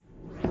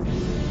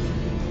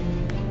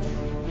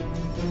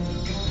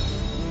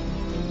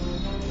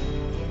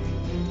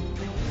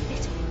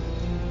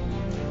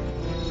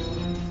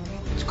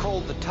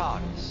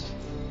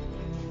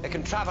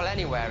can travel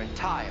anywhere in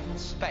time and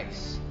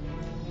space.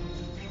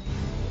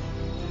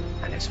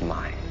 And it's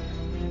mine.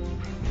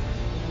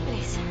 It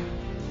is.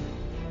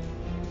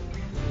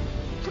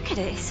 Look at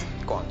it.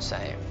 Go on,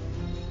 say it.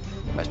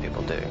 Most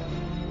people do.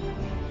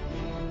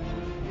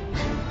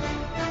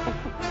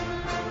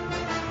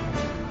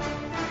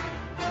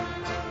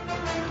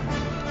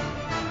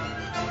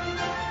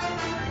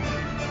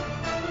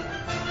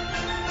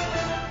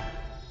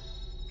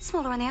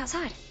 Smaller on the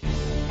outside.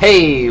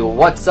 Hey,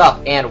 what's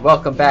up, and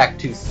welcome back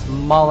to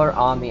Smaller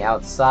on the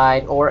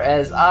Outside, or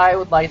as I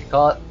would like to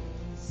call it,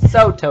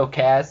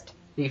 SotoCast,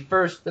 the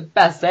first, the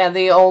best, and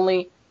the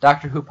only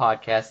Doctor Who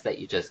podcast that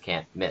you just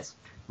can't miss.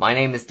 My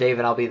name is Dave,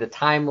 and I'll be the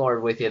Time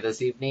Lord with you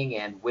this evening,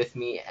 and with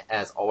me,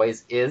 as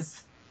always,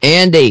 is...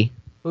 Andy.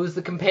 Who's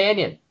the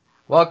companion?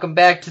 Welcome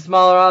back to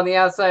Smaller on the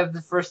Outside. If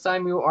the first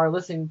time you are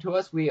listening to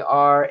us, we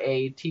are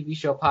a TV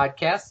show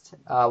podcast.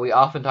 We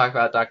often talk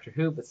about Doctor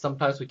Who, but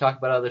sometimes we talk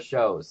about other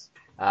shows.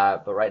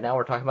 But right now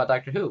we're talking about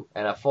Doctor Who,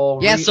 and a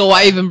full... Yeah, so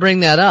why even bring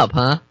that up,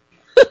 huh?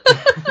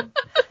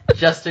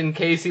 Just in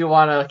case you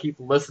want to keep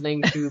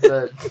listening to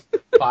the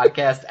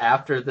podcast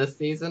after this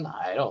season?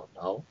 I don't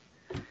know.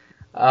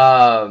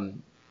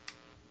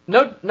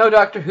 No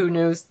Doctor Who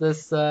news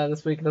this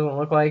week, it doesn't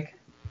look like,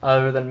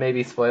 other than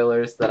maybe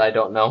spoilers that I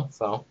don't know,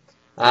 so...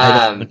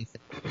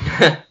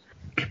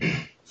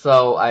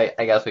 So I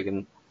guess we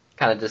can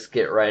kind of just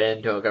get right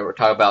into it. We're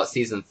talking about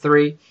Season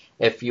 3.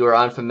 If you are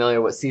unfamiliar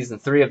with Season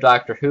 3 of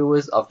Doctor Who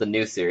was, of the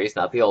new series,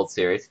 not the old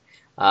series,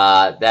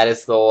 that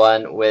is the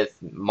one with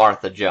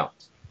Martha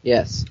Jones.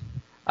 Yes.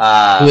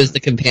 Who is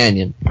the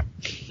companion?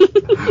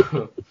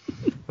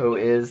 Who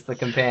is the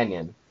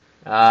companion.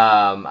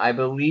 I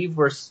believe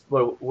what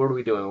are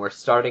we doing? We're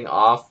starting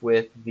off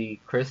with the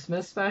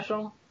Christmas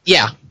special?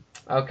 Yeah.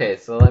 Okay,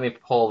 so let me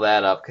pull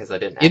that up, because I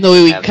didn't Even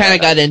though we kind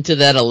of got into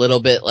that a little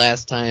bit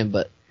last time,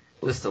 but...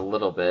 Just a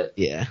little bit.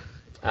 Yeah.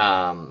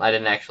 I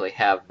didn't actually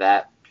have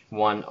that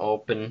one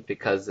open,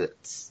 because it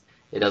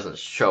doesn't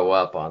show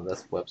up on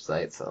this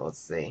website, so let's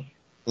see.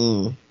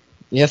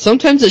 Yeah,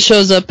 sometimes it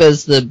shows up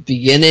as the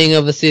beginning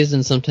of a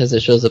season, sometimes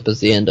it shows up as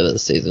the end of a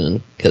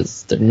season,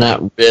 because they're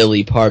not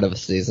really part of a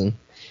season.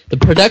 The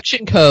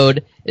production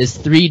code is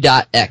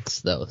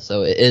 3.x, though,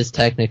 so it is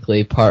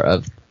technically part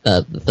of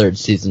the third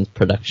season's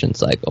production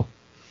cycle.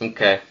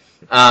 Okay.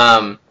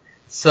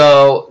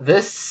 So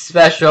this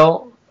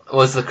special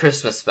was the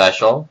Christmas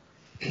special,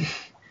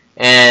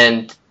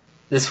 and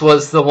this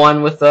was the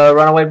one with the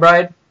Runaway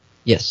Bride?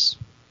 Yes.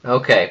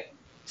 Okay.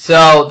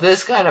 So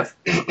this kind of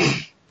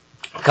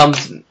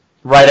comes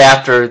right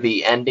after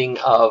the ending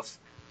of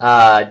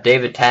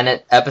David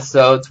Tennant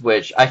episodes,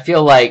 which I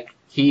feel like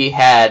he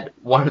had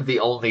one of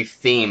the only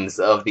themes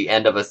of the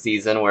end of a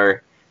season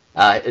where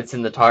it's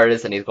in the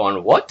TARDIS and he's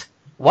going, What?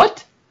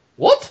 What?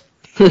 What?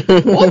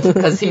 What?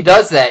 Because he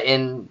does that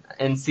in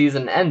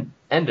season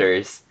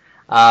enders,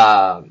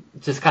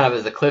 just kind of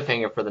as a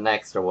cliffhanger for the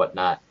next or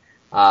whatnot.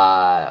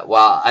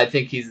 Well, I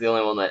think he's the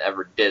only one that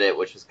ever did it,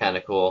 which was kind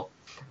of cool.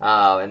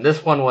 And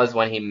this one was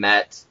when he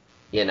met,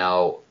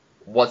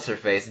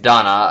 what's-her-face,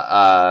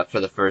 Donna, for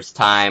the first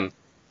time.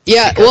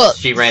 Yeah, well...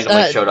 She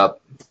randomly showed up.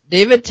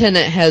 David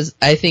Tennant has,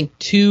 I think,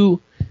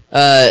 two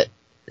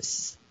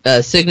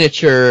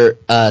signature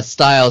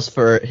styles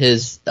for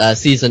his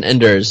season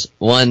enders.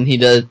 One, he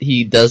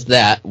does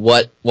that,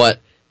 what, but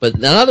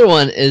another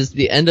one is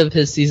the end of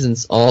his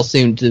seasons all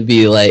seem to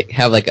be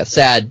have a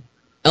sad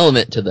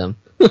element to them.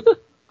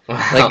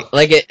 Wow.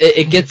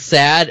 It gets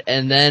sad,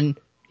 and then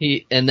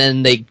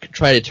they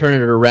try to turn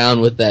it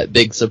around with that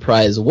big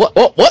surprise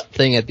what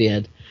thing at the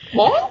end.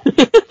 What?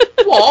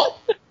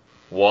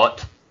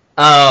 What?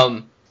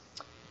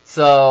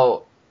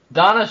 So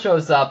Donna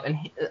shows up, and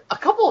a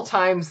couple of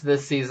times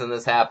this season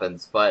this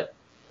happens, but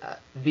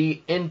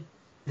the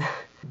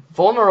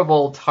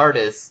vulnerable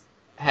TARDIS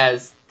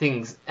has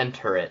things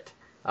enter it.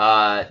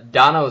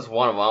 Donna was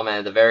one of them, and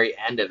at the very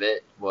end of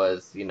it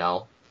was,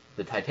 the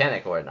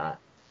Titanic or whatnot.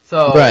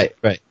 So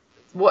Right.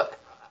 What?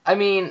 I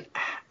mean,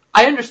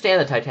 I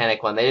understand the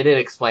Titanic one. They did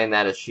explain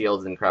that as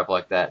shields and crap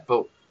like that,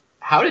 but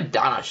how did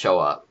Donna show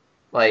up?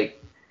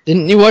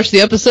 Didn't you watch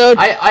the episode?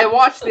 I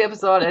watched the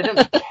episode. I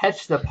didn't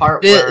catch the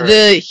part where...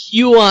 The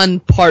Huon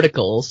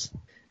particles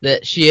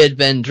that she had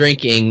been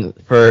drinking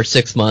for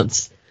 6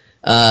 months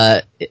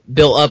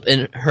built up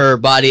in her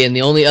body, and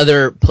the only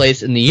other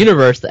place in the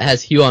universe that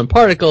has Huon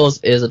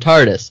particles is a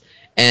TARDIS.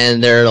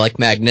 And they're,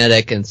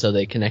 magnetic, and so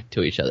they connect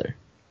to each other.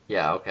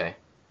 Yeah, okay.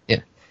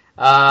 Yeah.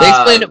 They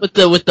explained it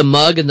with the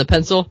mug and the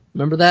pencil.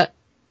 Remember that?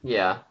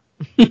 Yeah.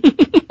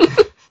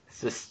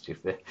 It's just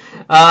stupid.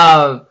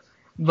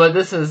 But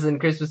this is in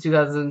Christmas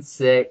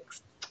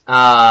 2006,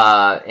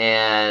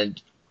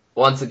 and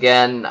once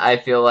again, I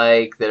feel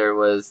like there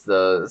was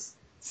those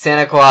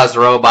Santa Claus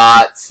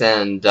robots,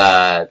 and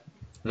that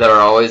are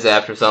always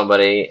after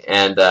somebody,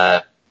 and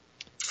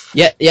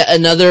Yeah,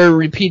 another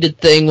repeated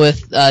thing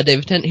with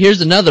David Tennant. Here's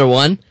another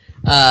one.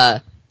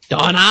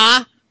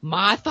 Donna,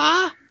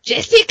 Martha,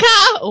 Jessica.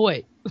 Oh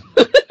wait.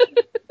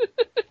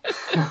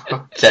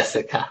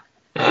 Jessica.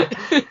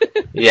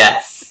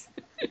 Yes.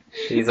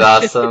 He's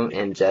awesome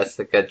in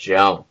Jessica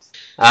Jones.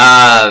 But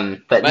I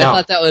no.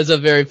 thought that was a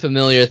very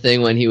familiar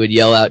thing when he would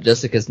yell out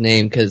Jessica's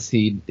name because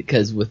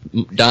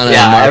with Donna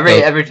Yeah, and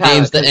Marco, every time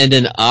names that end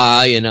in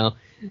you know.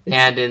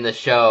 And in the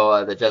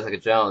show, the Jessica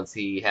Jones,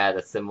 he had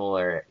a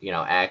similar,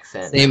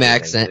 accent. and Same everything,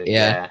 accent, too.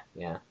 yeah.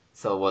 Yeah.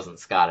 So it wasn't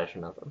Scottish or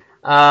nothing.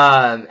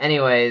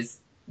 Anyways,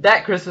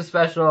 that Christmas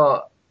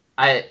special,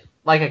 like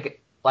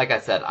I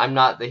said, I'm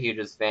not the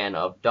hugest fan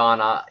of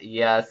Donna.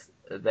 Yes,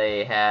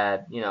 they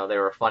had, they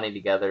were funny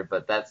together,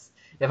 but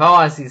if I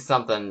want to see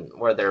something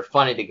where they're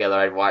funny together,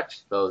 I'd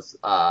watch those,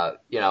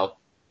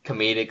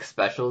 comedic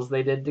specials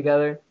they did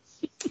together.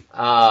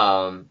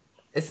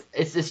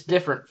 It's just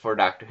different for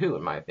Doctor Who,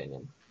 in my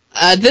opinion.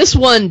 This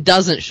one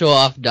doesn't show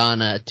off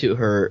Donna to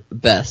her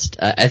best.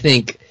 I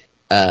think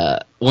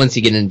once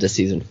you get into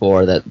season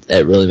 4,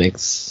 that really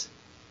makes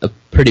a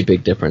pretty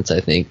big difference,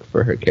 I think,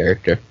 for her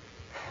character.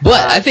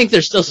 But I think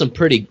there's still some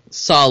pretty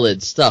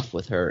solid stuff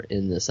with her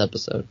in this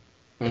episode.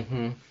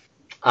 Mm-hmm.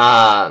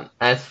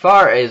 As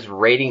far as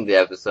rating the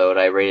episode,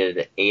 I rated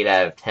it 8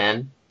 out of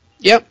 10.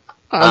 Yep.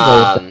 I'll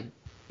go with that.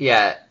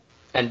 Yeah,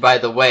 and by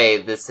the way,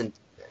 this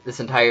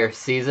entire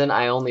season,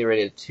 I only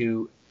rated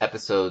 2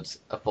 episodes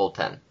a full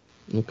 10.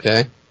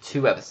 Okay.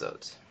 2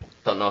 episodes.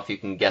 Don't know if you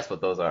can guess what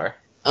those are.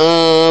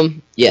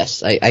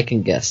 Yes, I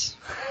can guess.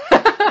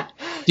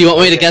 Do you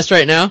want me to guess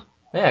right now?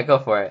 Yeah, go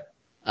for it.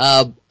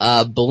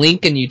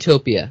 Blink and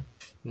Utopia.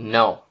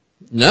 No.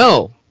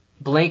 No.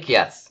 Blink,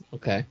 yes.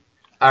 Okay.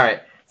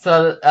 Alright,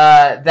 so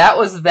that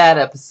was that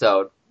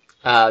episode.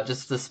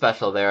 Just the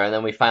special there, and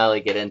then we finally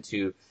get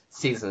into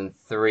season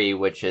 3,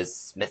 which is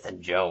Smith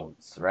and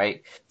Jones,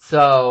 right?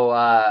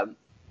 So,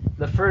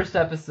 the first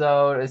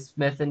episode is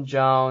Smith and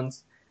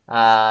Jones,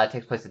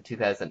 takes place in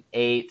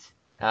 2008,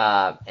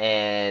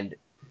 and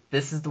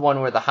this is the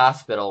one where the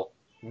hospital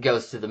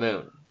goes to the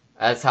moon.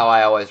 That's how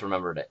I always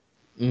remembered it.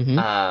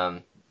 Mm-hmm.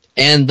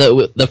 And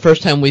the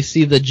first time we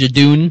see the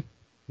Jadoon.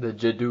 The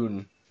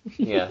Jadoon,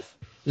 yes.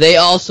 They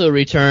also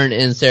return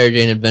in Sarah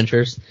Jane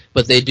Adventures,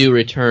 but they do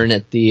return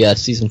at the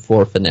season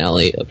 4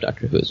 finale of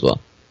Doctor Who as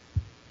well.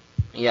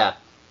 Yeah,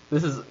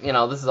 this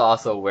is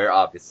also where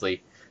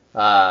obviously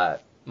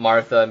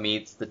Martha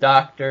meets the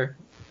Doctor,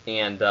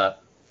 and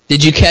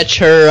did you catch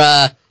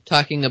her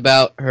talking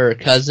about her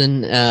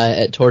cousin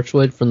at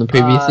Torchwood from the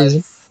previous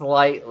season?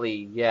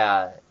 Slightly,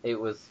 yeah. It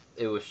was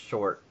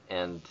short,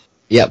 and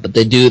yeah, but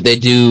they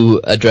do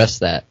address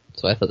that,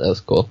 so I thought that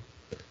was cool.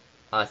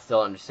 I still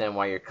don't understand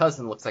why your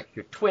cousin looks like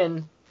your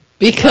twin.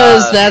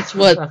 Because that's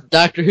what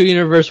Doctor Who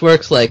universe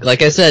works like.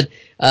 Like I said,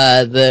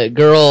 the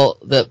girl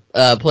that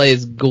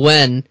plays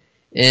Gwen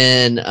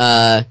in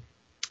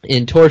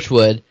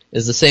Torchwood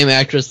is the same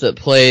actress that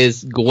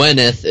plays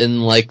Gwyneth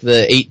in like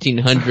the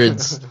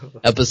 1800s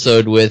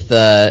episode with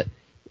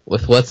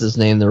what's his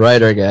name, the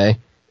writer guy,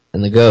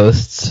 and the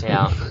ghosts.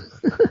 Yeah.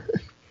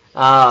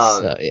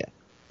 So yeah.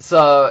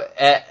 So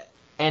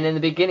and in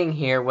the beginning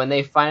here, when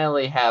they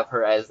finally have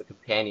her as the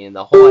companion,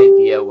 the whole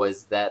idea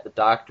was that the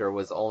Doctor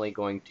was only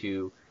going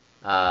to,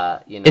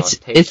 it's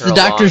take her the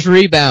Doctor's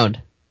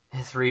rebound.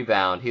 His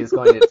rebound. He was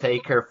going to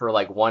take her for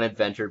like one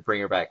adventure,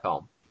 bring her back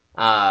home.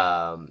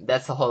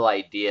 That's the whole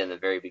idea in the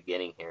very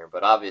beginning here.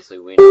 But obviously,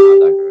 we know how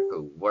Doctor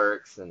Who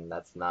works, and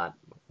that's not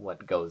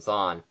what goes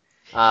on.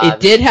 It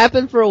did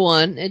happen for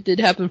one. It did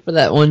happen for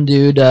that one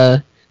dude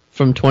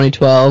from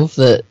 2012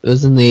 that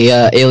was in the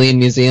Alien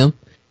Museum.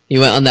 He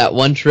went on that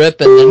one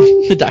trip, and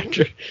then the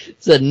Doctor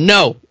said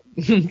no.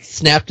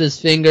 Snapped his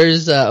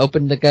fingers,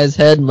 opened the guy's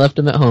head, and left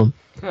him at home.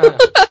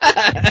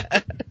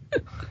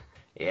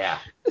 Yeah.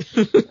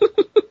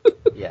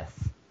 Yes.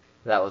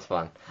 That was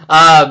fun.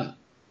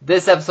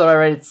 This episode I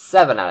rated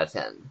 7 out of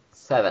 10.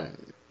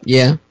 7.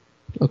 Yeah.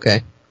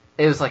 Okay.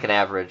 It was like an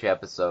average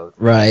episode.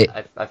 Right.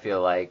 I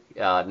feel like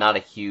not a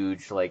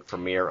huge like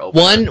premiere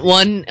opener.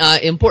 One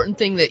important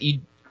thing that you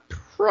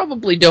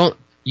probably don't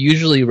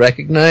usually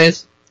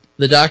recognize.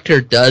 The Doctor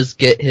does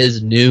get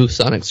his new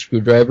sonic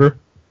screwdriver.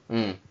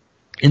 Mm.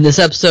 In this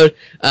episode,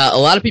 a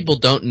lot of people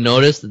don't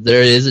notice that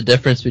there is a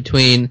difference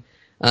between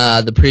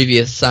the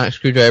previous sonic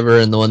screwdriver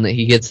and the one that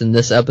he gets in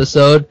this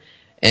episode.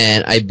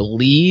 And I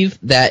believe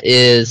that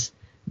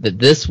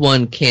this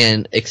one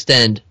can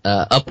extend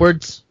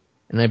upwards,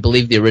 and I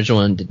believe the original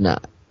one did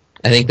not.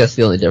 I think that's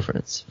the only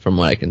difference from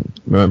what I can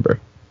remember.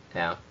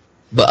 Yeah.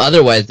 But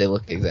otherwise, they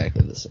look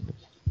exactly the same.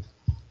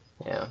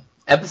 Yeah.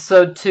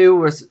 Episode 2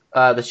 was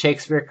the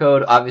Shakespeare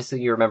Code.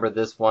 Obviously, you remember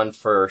this one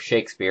for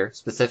Shakespeare,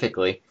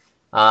 specifically,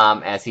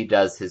 as he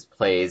does his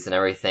plays and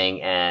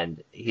everything,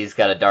 and he's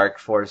got a dark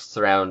force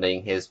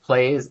surrounding his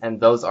plays,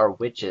 and those are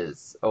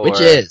witches, or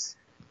witches,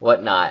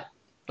 whatnot.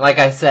 Like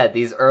I said,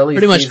 these early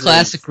pretty much seasons,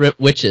 classic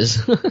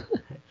witches.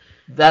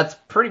 That's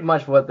pretty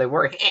much what they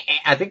were.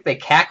 I think they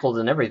cackled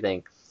and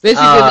everything.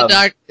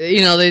 Basically,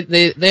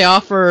 they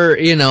offer,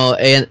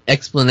 an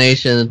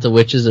explanation that the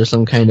witches are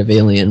some kind of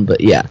alien, but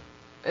yeah.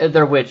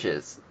 They're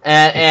witches.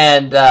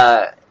 And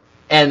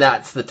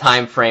that's the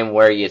time frame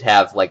where you'd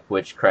have, like,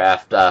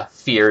 witchcraft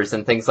fears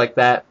and things like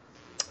that.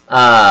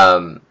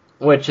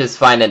 which is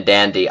fine and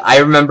dandy. I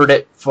remembered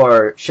it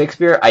for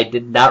Shakespeare. I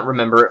did not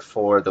remember it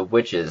for the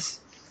witches.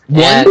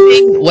 One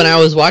thing, when I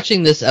was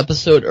watching this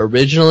episode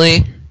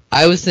originally,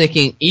 I was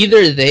thinking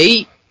either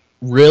they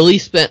really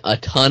spent a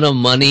ton of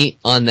money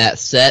on that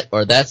set,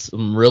 or that's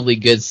some really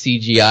good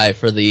CGI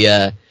for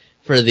the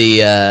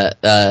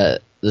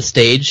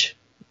stage,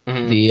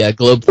 the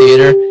Globe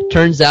Theater.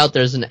 Turns out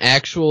there's an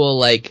actual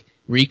like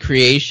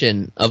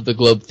recreation of the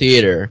Globe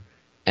Theater,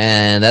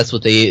 and that's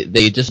what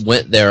they just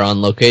went there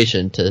on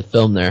location to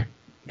film there.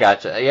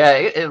 Gotcha. Yeah,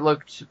 it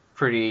looked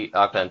pretty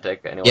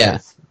authentic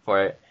anyways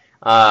for it.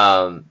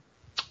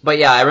 But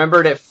yeah, I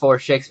remembered it for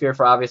Shakespeare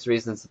for obvious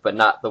reasons, but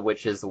not the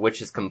witches. The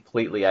witches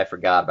completely I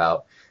forgot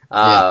about.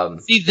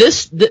 See,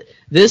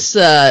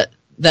 the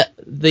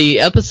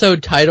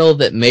episode title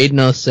that made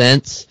no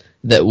sense,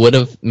 that would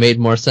have made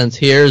more sense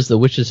here, is The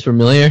Witch is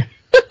Familiar.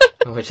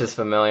 Which is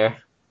familiar.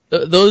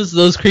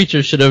 Those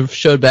creatures should have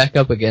showed back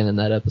up again in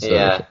that episode.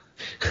 Yeah.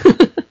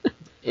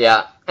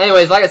 Yeah.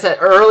 Anyways, like I said,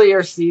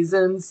 earlier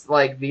seasons,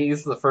 like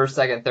these, the first,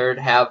 second, third,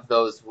 have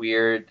those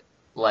weird,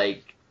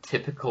 like,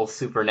 typical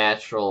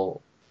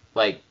supernatural,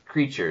 like,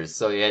 creatures.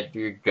 So you had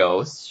your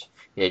ghosts,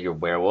 you had your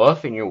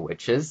werewolf, and your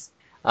witches.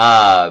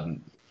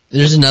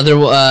 There's another,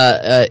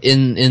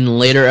 in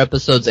later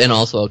episodes, and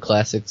also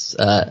classics,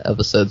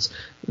 episodes,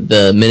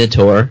 the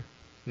Minotaur.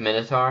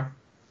 Minotaur?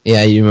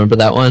 Yeah, you remember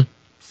that one?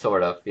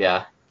 Sort of,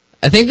 yeah.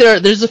 I think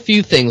there's a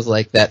few things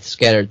like that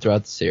scattered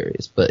throughout the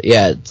series, but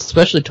yeah,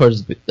 especially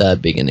towards the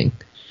beginning.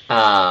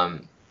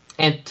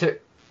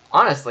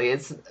 Honestly,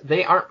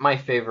 they aren't my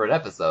favorite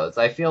episodes.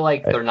 I feel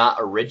like they're not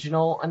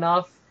original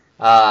enough,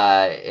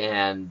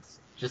 and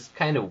just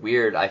kind of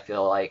weird. I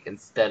feel like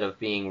instead of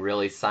being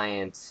really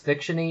science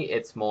fictiony,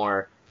 it's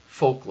more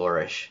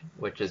folklorish,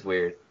 which is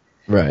weird.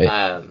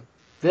 Right.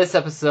 This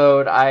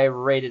episode I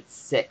rated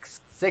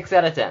 6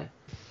 out of 10.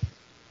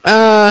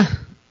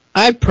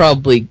 I'd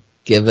probably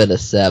give it a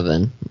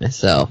 7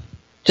 myself,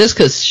 just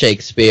because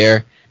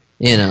Shakespeare,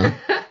 you know.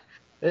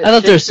 I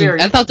thought there was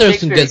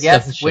some good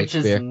stuff in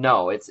Shakespeare. Witches,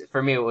 no.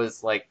 For me, it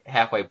was like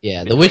halfway.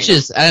 Yeah, the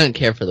witches. I didn't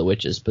care for the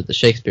witches, but the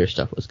Shakespeare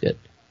stuff was good.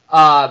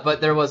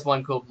 But there was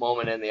one cool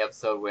moment in the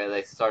episode where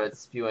they started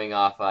spewing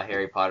off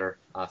Harry Potter.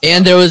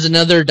 And there was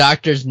another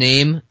Doctor's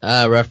Name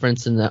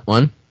reference in that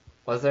one.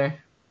 Was there?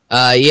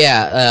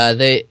 Yeah.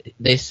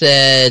 They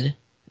said,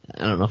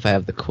 I don't know if I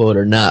have the quote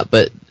or not,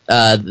 but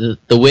the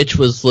witch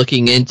was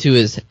looking into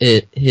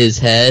his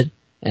head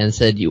and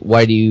said,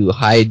 "Why do you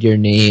hide your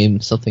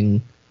name?"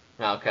 Something.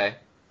 Okay.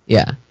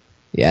 Yeah,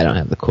 I don't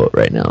have the quote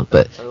right now,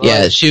 but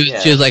yeah, she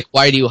was like,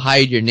 "Why do you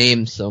hide your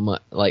name so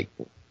much?" Like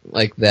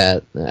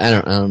that. I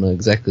don't know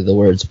exactly the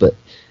words, but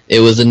it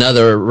was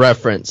another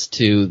reference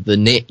to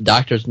the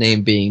Doctor's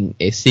name being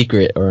a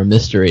secret or a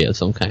mystery of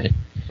some kind.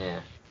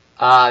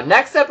 Yeah.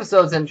 Next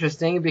episode's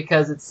interesting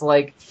because it's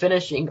like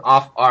finishing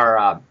off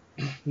our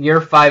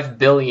year 5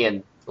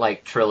 billion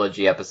like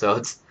trilogy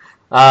episodes.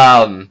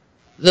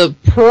 The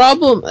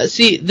problem,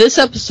 this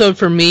episode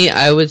for me,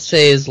 I would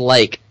say is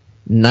like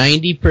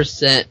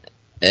 90%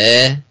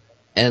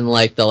 and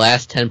like the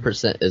last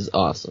 10% is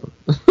awesome.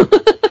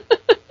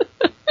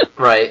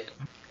 Right.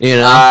 You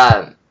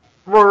know?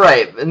 Well,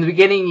 right. In the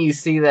beginning, you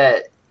see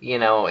that,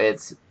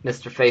 it's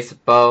Mr. Face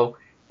of Bo,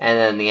 and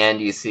then in the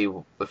end, you see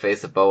the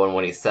face of Bo and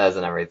what he says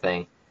and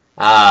everything.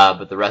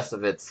 But the rest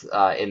of it's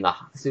in the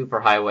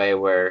superhighway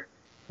where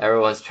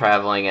everyone's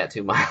traveling at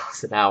 2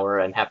 miles an hour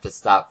and have to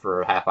stop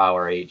for a half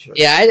hour each.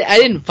 Yeah, I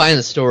didn't find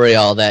the story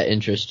all that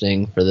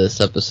interesting for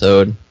this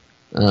episode.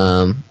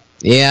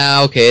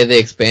 Yeah, okay, they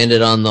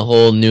expanded on the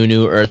whole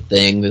New Earth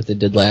thing that they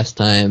did last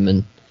time,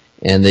 and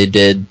they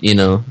did,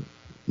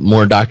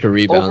 more Dr.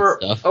 Rebound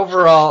stuff.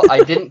 Overall,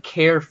 I didn't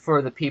care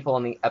for the people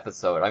in the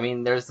episode. I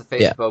mean, there's the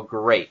Facebook,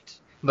 great,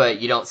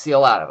 but you don't see a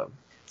lot of them.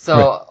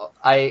 So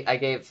I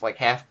gave like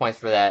half points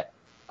for that.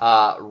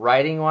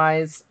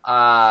 Writing-wise,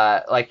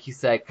 like you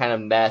said, kind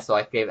of meh, so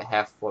I gave it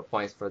half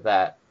points for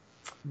that.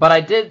 But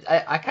I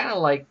kind of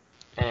liked,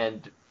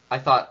 and I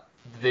thought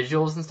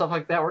visuals and stuff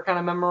like that were kind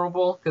of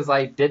memorable, because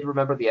I did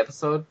remember the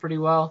episode pretty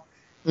well.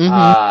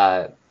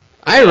 Mm-hmm.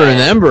 I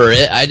remember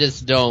it, I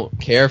just don't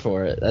care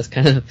for it. That's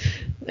kind of,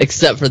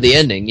 except for the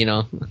ending,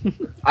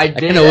 I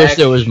kind of wish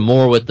there was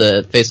more with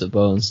the Face of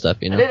Bo and stuff,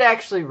 I did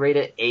actually rate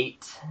it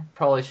 8.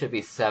 Probably should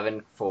be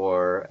 7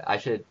 for, I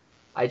said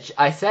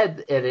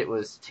it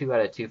was 2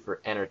 out of 2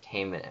 for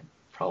entertainment. It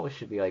probably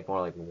should be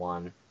more like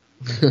 1.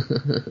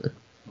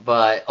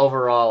 But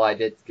overall, I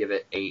did give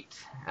it 8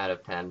 out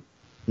of 10.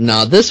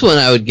 No, this one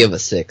I would give a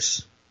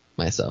 6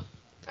 myself.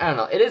 I don't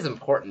know. It is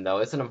important, though.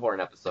 It's an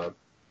important episode.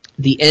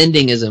 The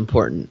ending is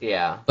important.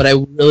 Yeah. But I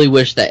really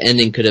wish that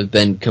ending could have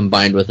been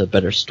combined with a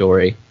better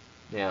story.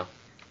 Yeah.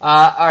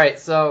 Alright,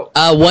 so...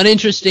 one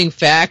interesting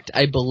fact,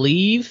 I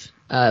believe,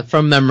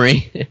 from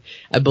memory,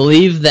 I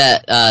believe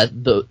that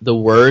the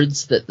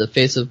words that the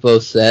Face of Bo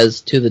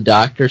says to the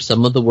Doctor,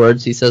 some of the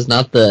words he says,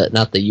 not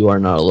the "you are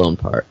not alone"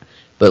 part,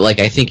 but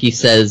I think he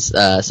says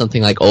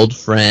something like "old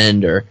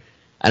friend" or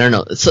I don't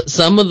know.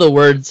 Some of the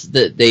words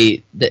that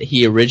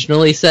he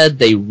originally said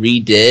they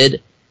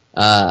redid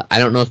I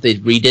don't know if they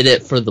redid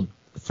it for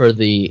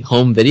the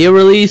home video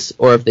release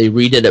or if they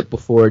redid it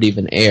before it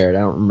even aired. I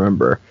don't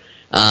remember.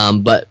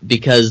 But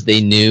because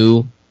they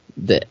knew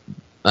that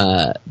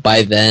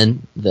by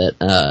then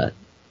that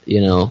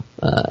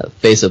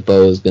Face of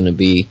Bo is going to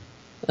be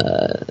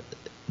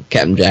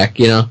Captain Jack,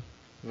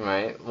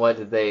 Right. What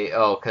did they?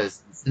 Oh,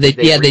 because they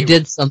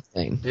did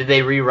something. Did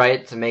they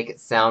rewrite it to make it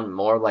sound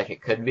more like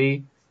it could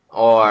be,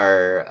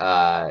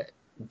 or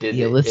did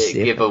it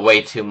give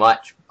away too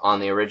much on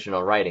the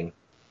original writing?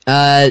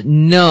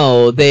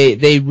 No,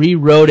 they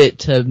rewrote it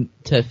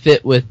to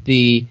fit with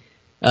the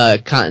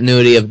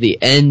continuity of the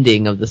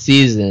ending of the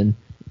season.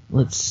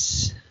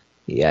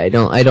 I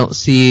don't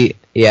see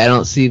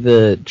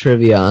the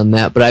trivia on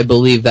that, but I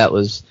believe that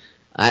was.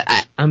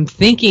 I'm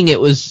thinking it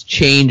was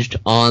changed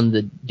on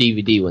the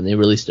DVD when they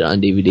released it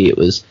on DVD. It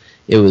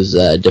was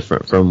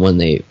different from when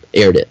they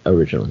aired it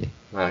originally.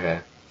 Okay,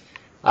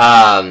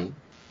 that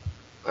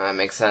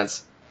makes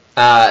sense.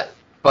 But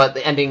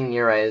the ending,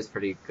 you're right, is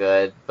pretty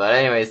good. But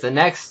anyways, the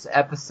next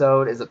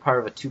episode is a part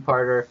of a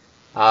two-parter.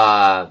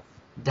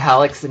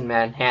 Daleks in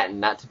Manhattan,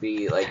 not to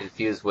be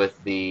confused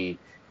with the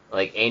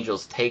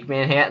Angels Take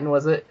Manhattan,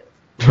 was it?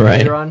 Right.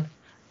 Later on.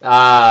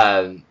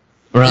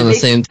 Around the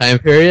same time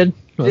period,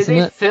 wasn't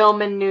it? Did they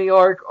film in New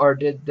York, or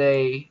did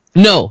they?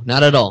 No,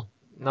 not at all.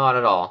 Not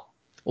at all.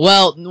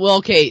 Well,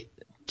 okay.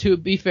 To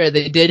be fair,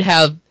 they did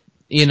have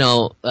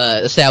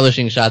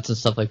establishing shots and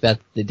stuff like that.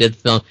 They did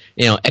film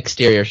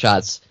exterior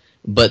shots,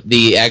 but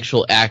the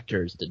actual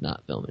actors did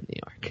not film in New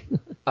York.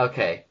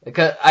 Okay,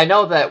 because I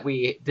know that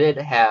we did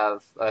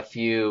have a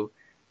few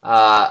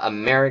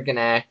American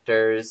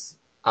actors,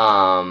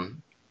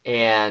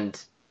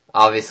 and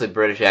obviously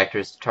British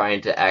actors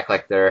trying to act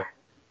like they're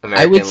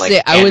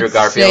American, I would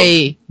Garfield.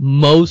 say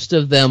most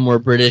of them were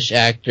British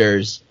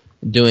actors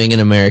doing an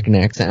American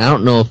accent. I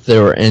don't know if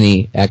there were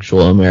any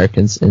actual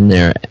Americans in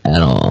there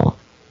at all.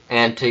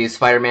 And to you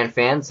Spider-Man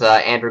fans,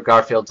 Andrew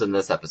Garfield's in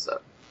this episode.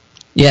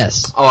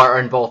 Yes. Or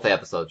in both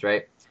episodes,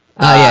 right?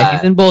 Yeah,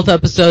 he's in both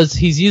episodes.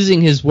 He's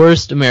using his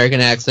worst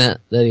American accent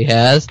that he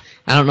has.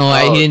 I don't know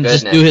why he didn't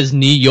just do his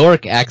New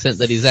York accent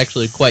that he's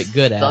actually quite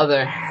good at.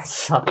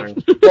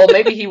 Southern. Well,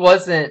 maybe he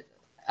wasn't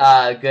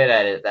good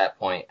at it at that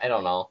point. I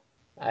don't know.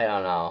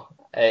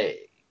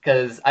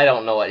 Because I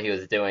don't know what he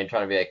was doing,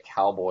 trying to be a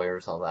cowboy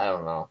or something. I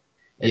don't know.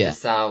 It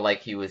just sounded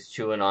like he was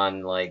chewing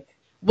on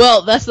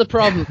Well, that's the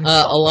problem.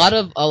 A lot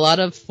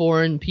of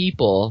foreign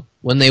people,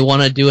 when they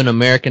want to do an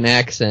American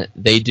accent,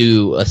 they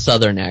do a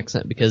Southern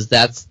accent because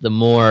that's the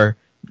more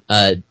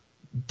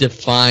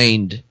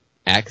defined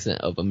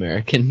accent of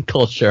American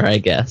culture, I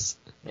guess.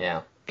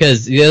 Yeah.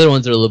 Because the other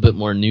ones are a little bit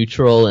more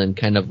neutral and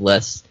kind of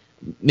less,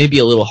 maybe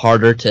a little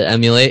harder to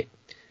emulate.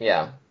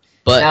 Yeah.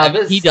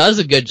 But he does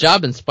a good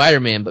job in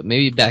Spider-Man, but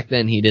maybe back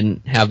then he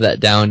didn't have that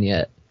down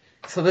yet.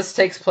 So this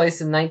takes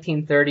place in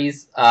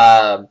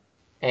 1930s,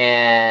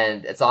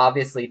 and it's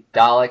obviously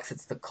Daleks.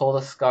 It's the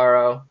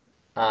Koldaskaro,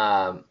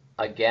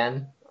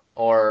 again,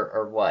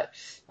 or what?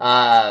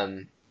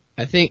 I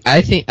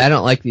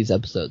don't like these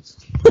episodes.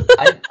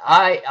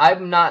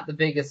 I'm not the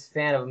biggest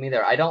fan of them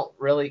either. I don't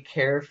really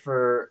care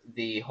for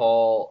the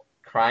whole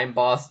crime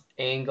boss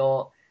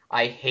angle.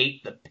 I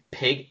hate the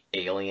pig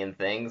alien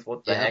things.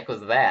 What the heck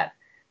was that?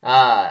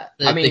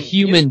 The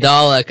human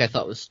Dalek I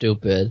thought was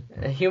stupid.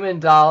 A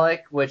human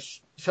Dalek,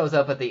 which shows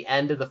up at the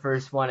end of the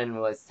first one and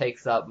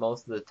takes up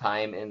most of the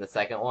time in the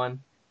second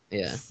one.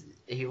 Yeah.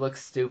 He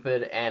looks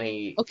stupid and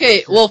he...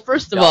 Okay, well,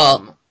 first of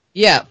all,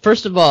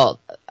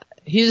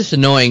 he's just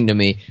annoying to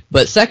me.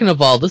 But second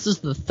of all, this is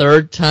the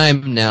third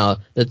time now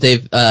that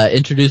they've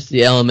introduced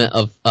the element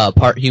of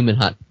part human,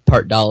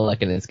 part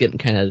Dalek, and it's getting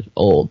kind of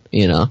old,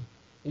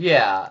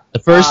 Yeah. The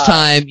first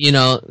time,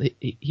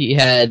 he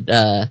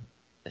had...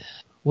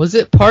 was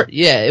it part?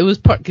 Yeah, it was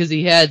part because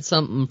he had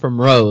something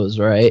from Rose,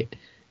 right?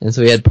 And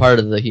so he had part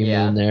of the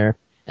human in there.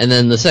 And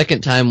then the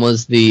second time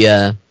was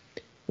the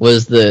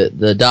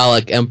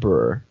Dalek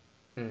Emperor,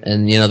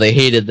 and they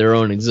hated their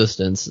own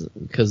existence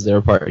because they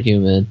were part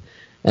human.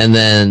 And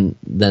then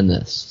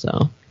this.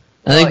 So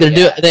I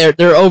think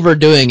they're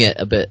overdoing it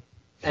a bit.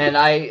 And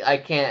I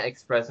can't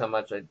express how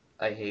much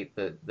I hate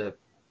the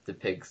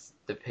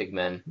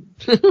pigmen.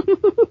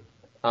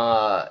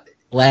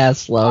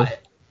 Laszlo.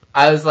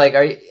 I was like,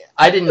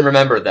 I didn't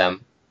remember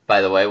them,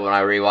 by the way, when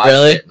I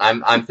rewatched it.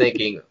 I'm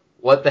thinking,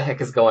 what the heck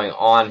is going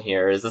on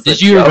here? Is this?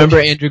 Did you remember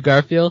Andrew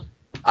Garfield?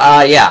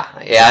 Yeah,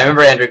 I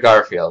remember Andrew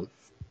Garfield.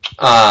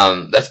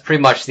 That's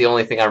pretty much the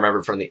only thing I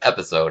remember from the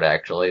episode.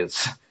 Actually,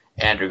 it's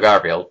Andrew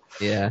Garfield.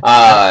 Yeah.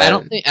 I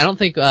don't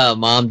think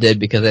Mom did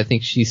because I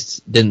think she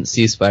didn't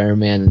see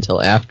Spider-Man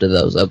until after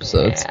those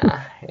episodes.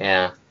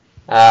 Yeah.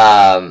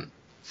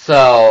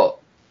 So,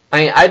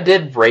 I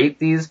did rate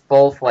these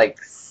both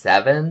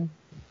 7.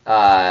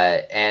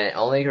 And it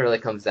only really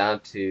comes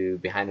down to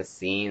behind the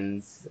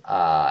scenes,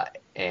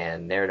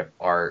 and narrative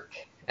arc.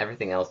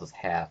 Everything else was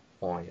half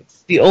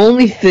points. The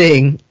only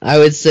thing I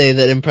would say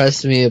that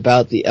impressed me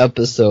about the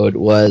episode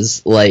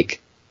was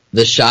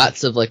the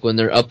shots of when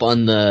they're up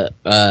on the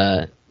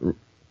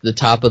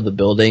top of the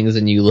buildings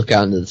and you look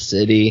out into the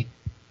city,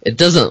 it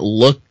doesn't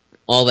look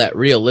all that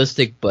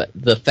realistic, but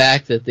the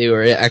fact that they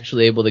were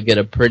actually able to get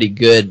a pretty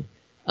good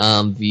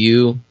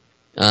view,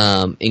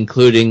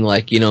 including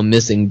like,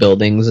 missing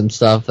buildings and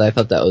stuff, I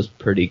thought that was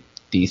pretty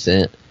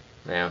decent.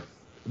 Yeah.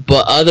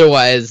 But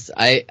otherwise,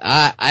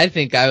 I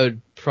think I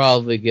would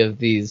probably give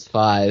these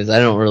 5s. I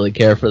don't really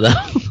care for them.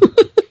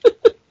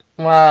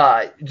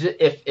 Well,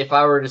 if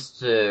I were just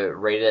to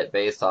rate it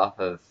based off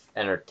of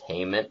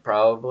entertainment,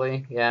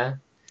 probably, yeah.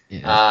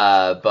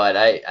 But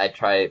I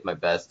try my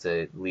best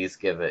to at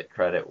least give it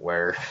credit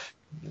where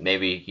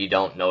maybe you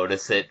don't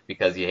notice it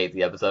because you hate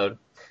the episode.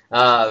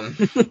 Next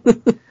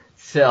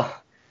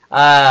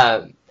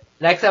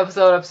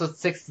episode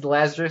 6, The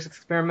Lazarus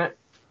Experiment.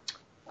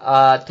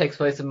 Takes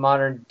place in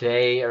modern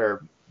day,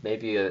 or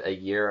maybe a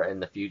year in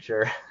the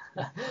future.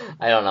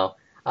 I don't know.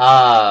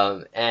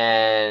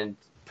 And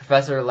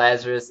Professor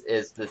Lazarus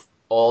is this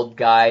old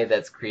guy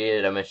that's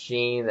created a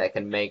machine that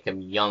can make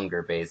him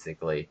younger,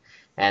 basically.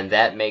 And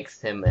that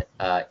makes him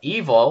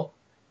evil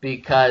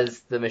because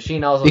the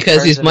machine also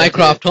because he's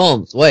Mycroft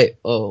Holmes. Wait,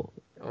 oh.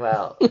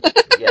 Well,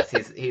 yes,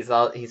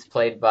 he's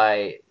played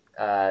by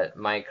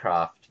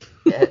Mycroft.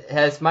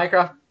 Has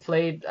Mycroft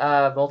played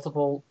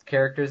multiple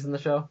characters in the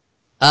show?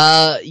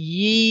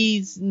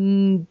 He's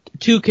 2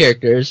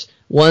 characters.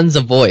 One's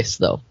a voice,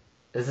 though.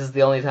 This is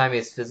the only time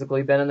he's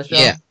physically been in the show?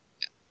 Yeah.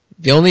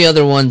 The only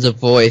other one's a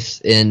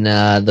voice in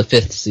the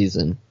 5th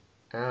season.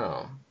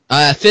 Oh.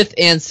 5th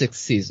and 6th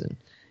season.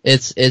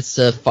 It's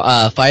a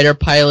fighter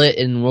pilot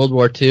in World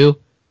War II.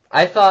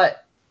 I thought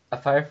a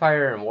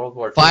firefighter in World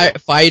War II.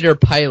 Fighter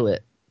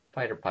pilot.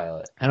 Fighter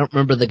pilot. I don't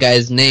remember the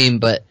guy's name,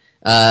 but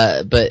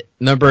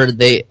remember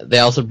they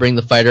also bring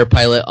the fighter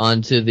pilot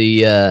onto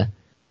the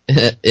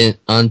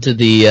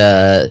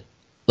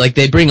like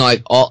they bring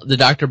like the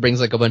Doctor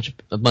brings like a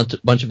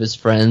bunch of his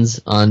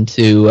friends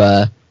onto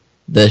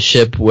the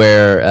ship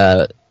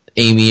where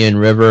Amy and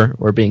River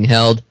were being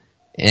held,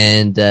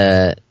 and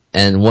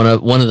one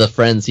of the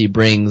friends he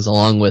brings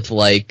along with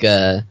like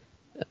the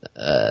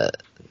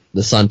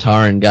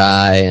Sontaran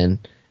guy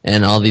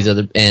and all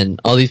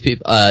these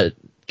people.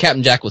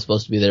 Captain Jack was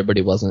supposed to be there, but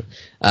he wasn't.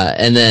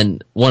 And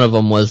then one of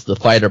them was the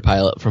fighter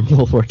pilot from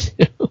World War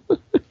II.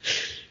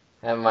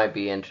 That might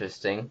be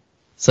interesting.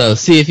 So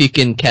see if you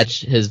can catch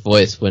his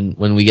voice when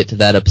we get to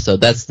that episode.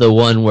 That's the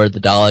one where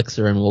the Daleks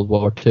are in World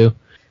War II.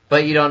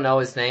 But you don't know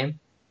his name?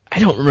 I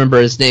don't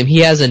remember his name. He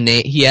has a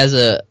name. He has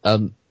a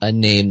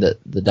name that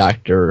the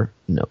Doctor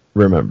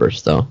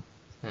remembers, though.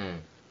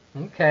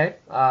 Okay.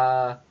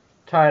 Try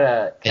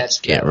to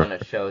catch that when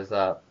it shows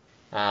up.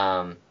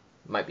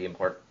 Might be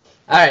important.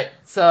 Alright,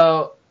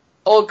 so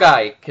old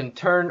guy can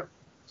turn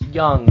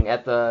young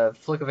at the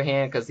flick of a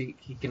hand because he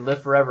can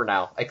live forever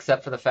now,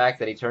 except for the fact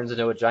that he turns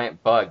into a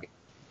giant bug.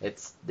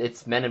 It's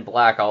Men in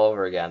Black all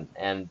over again,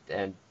 and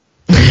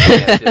you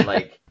have to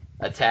like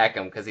attack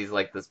him because he's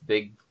like this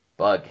big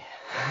bug.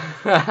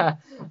 I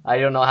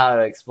don't know how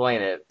to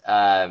explain it,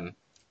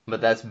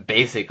 but that's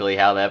basically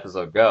how the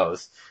episode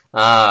goes.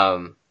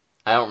 I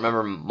don't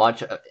remember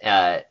much.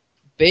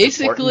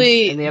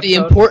 Basically, the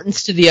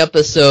importance to the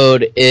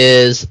episode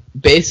is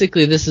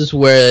basically this is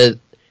where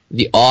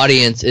the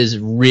audience is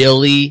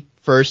really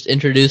first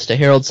introduced to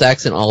Harold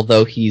Saxon,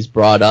 although he's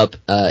brought up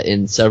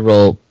in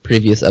several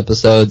previous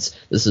episodes.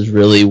 This is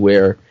really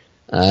where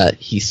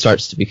he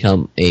starts to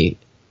become a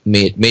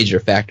major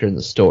factor in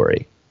the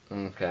story.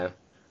 Okay.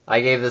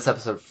 I gave this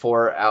episode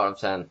 4 out of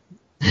 10.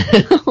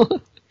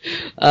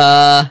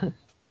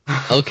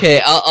 Okay,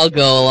 I'll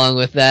go along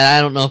with that.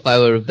 I don't know if I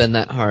would have been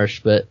that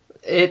harsh, but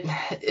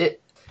I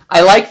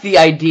like the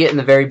idea in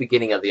the very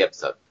beginning of the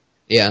episode.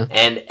 Yeah.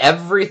 And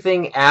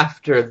everything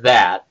after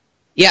that.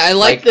 Yeah, I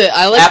like the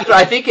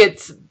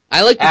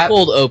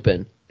cold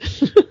open.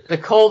 The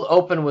cold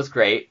open was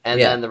great, and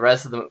then the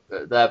rest of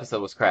the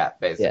episode was crap,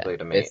 basically,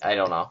 to me. I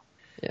don't know.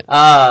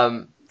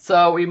 Yeah.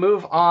 So we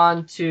move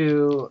on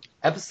to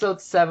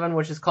episode 7,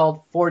 which is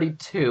called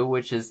 42,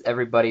 which is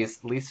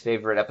everybody's least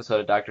favorite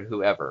episode of Doctor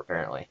Who ever,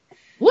 apparently.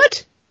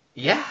 What?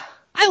 Yeah.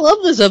 I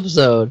love this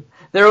episode.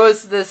 There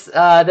was this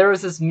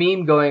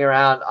meme going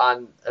around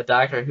on a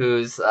Doctor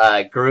Who's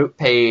group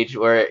page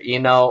where,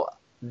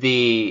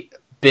 the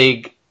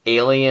big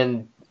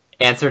alien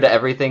answer to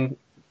everything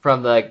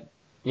from the,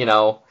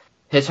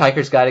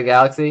 Hitchhiker's Guide to the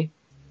Galaxy.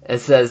 It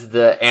says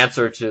the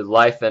answer to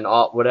life and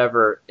all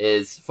whatever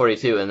is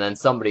 42, and then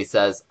somebody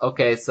says,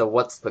 "Okay, so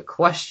what's the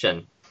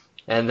question?"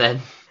 And then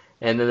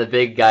the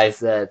big guy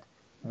said,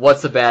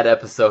 "What's a bad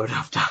episode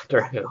of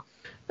Doctor Who?"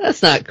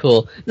 That's not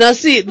cool. Now,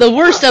 see, the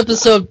worst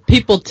episode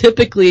people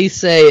typically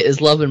say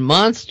is Love and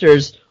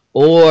Monsters,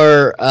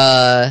 or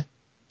the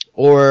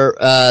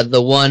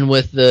one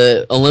with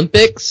the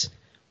Olympics,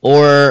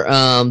 or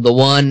the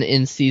one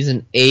in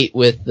season 8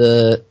 with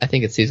I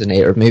think it's season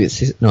 8, or maybe it's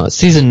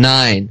season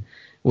 9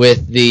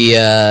 with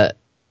the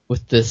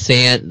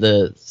sand,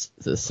 the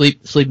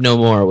Sleep No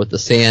More with the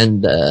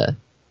sand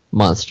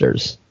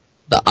monsters,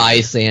 the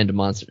eye sand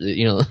monsters,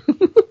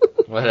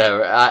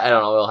 Whatever. I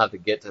don't know. We'll have to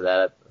get to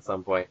that at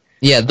some point.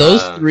 Yeah,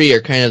 those three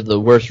are kind of the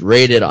worst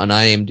rated on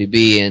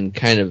IMDb and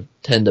kind of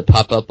tend to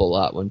pop up a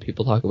lot when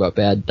people talk about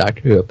bad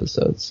Doctor Who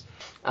episodes.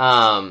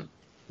 The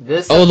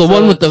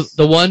one with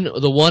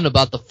the one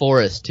about the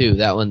forest too.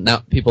 That one,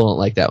 people don't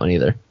like that one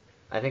either.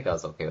 I think I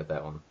was okay with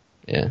that one.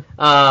 Yeah.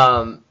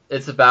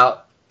 It's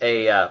about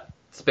a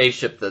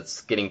spaceship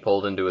that's getting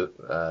pulled into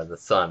the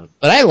sun.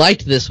 But I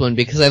liked this one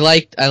because I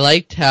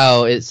liked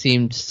how it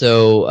seemed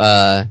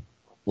so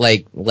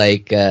it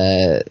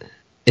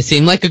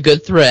seemed like a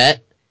good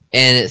threat,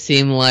 and it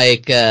seemed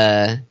like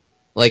a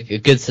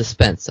good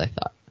suspense. I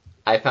thought.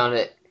 I found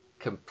it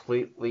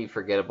completely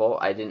forgettable.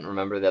 I didn't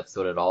remember the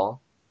episode at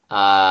all. You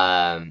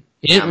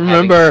didn't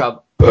remember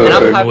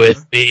Burn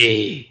With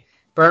Me.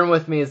 Burn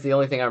With Me is the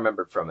only thing I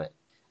remembered from it.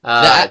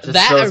 That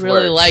I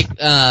really liked.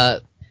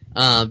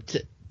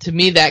 To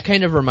me, that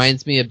kind of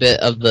reminds me a bit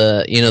of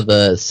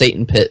the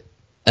Satan Pit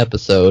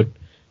episode.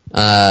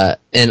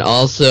 And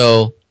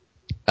also,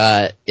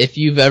 if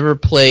you've ever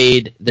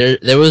played,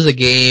 there was a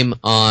game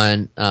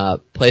on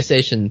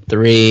PlayStation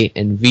 3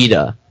 and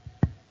Vita,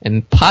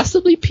 and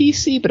possibly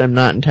PC, but I'm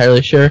not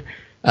entirely sure,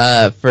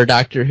 for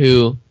Doctor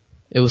Who.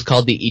 It was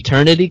called the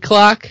Eternity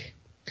Clock.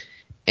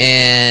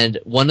 And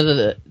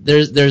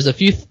there's a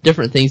few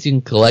different things you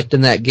can collect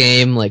in that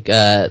game, like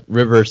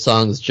River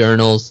Song's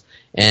journals,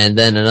 and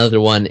then another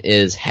one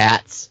is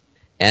hats,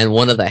 and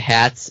one of the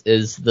hats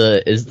is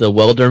the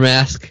welder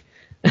mask.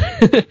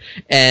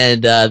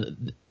 And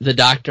the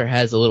Doctor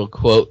has a little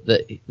quote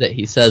that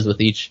he says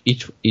with each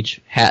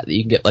hat that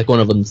you can get. Like one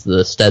of them's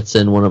the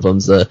Stetson, one of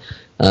them's the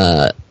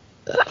the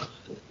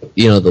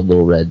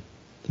little red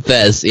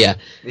Fez, yeah.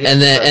 But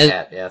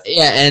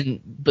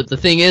the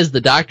thing is,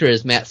 the Doctor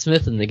is Matt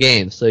Smith in the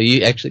game, so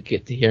you actually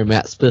get to hear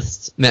Matt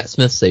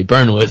Smith say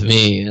 "Burn With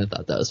Me." I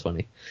thought that was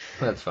funny.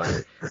 That's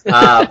funny.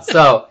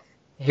 So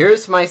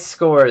here's my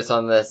scores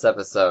on this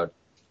episode.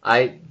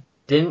 I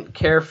didn't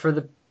care for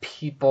the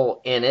people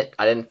in it.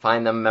 I didn't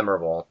find them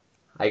memorable.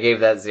 I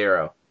gave that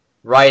 0.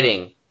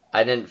 Writing,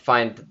 I didn't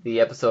find the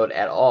episode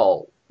at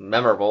all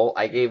memorable.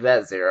 I gave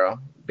that 0.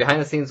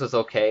 Behind the scenes was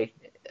okay.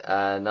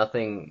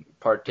 Nothing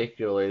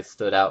particularly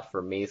stood out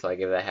for me, so I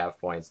gave that half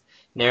points.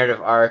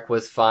 Narrative arc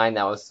was fine,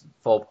 that was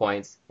full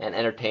points. And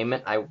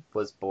entertainment, I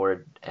was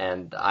bored,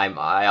 and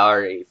I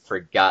already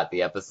forgot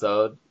the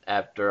episode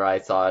after I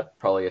saw it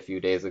probably a few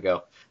days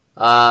ago.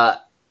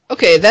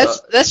 Okay,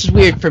 that's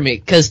weird for me,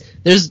 because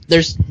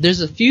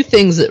there's a few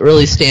things that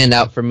really stand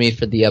out for me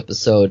for the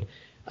episode.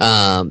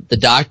 The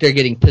Doctor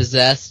getting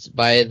possessed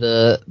by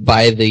the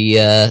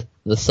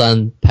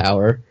sun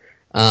power.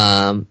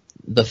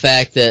 The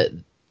fact that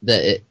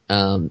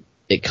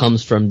it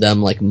comes from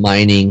them like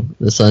mining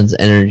the sun's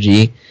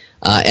energy,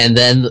 and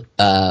then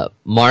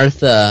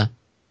Martha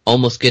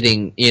almost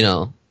getting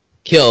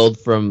killed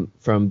from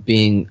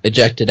being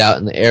ejected out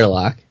in the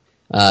airlock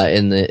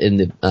in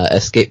the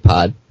escape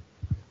pod,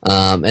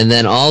 and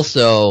then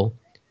also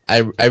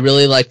I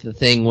really liked the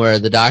thing where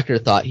the Doctor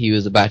thought he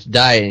was about to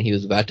die and he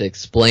was about to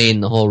explain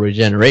the whole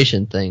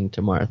regeneration thing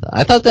to Martha.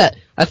 I thought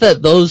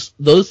those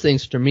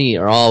things to me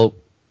are all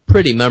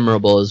pretty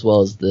memorable, as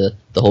well as the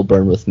whole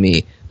Burn With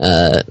Me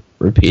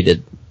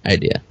repeated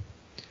idea.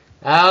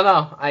 I don't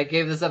know. I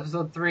gave this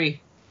episode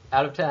 3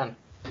 out of 10.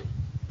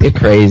 You're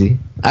crazy.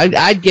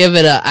 I'd give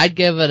it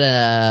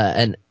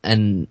an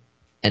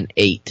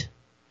 8.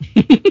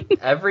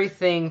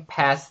 Everything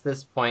past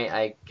this point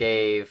I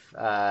gave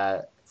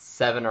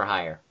 7 or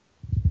higher.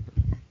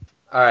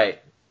 Alright.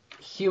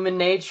 Human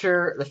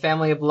Nature, The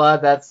Family of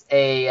Blood, that's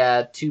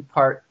a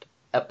 2-part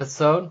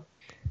episode.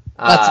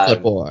 That's a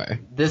good boy.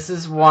 This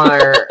is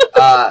where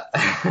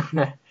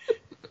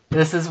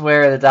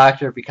the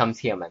Doctor becomes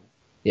human.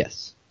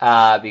 Yes.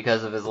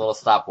 Because of his little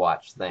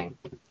stopwatch thing.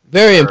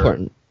 Very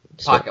important.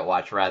 Pocket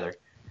watch, rather.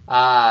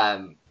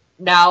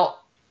 Now,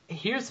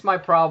 here's my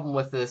problem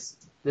with this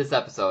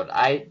episode.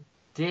 I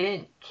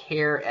didn't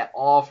care at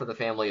all for the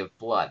Family of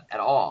Blood. At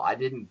all. I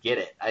didn't get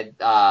it.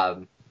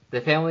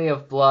 The Family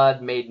of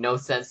Blood made no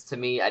sense to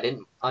me. I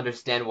didn't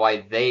understand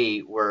why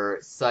they were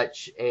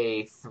such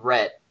a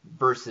threat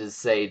versus,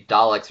 say,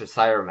 Daleks or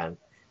Cybermen.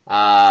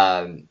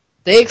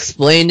 They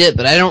explained it,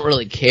 but I don't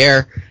really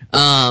care.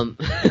 The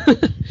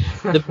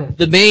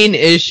main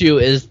issue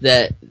is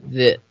that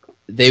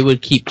they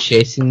would keep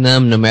chasing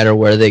them no matter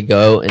where they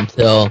go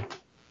until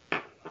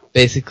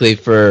basically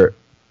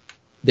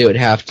they would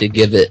have to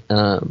give it,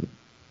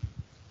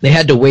 they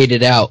had to wait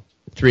it out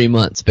 3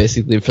 months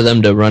basically for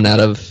them to run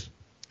out of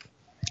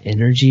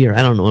energy, or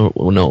I don't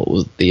know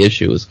what the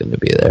issue was going to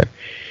be there.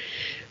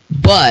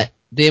 But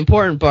the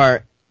important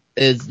part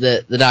is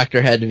that the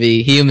Doctor had to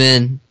be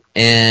human,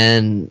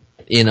 and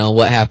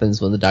what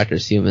happens when the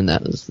Doctor's human.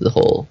 That was the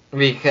whole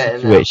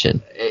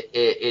situation.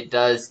 It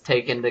does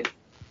take into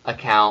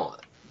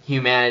account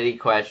humanity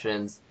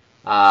questions,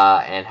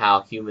 and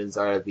how humans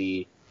are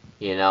the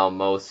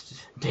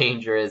most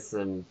dangerous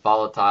and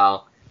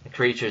volatile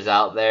creatures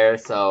out there.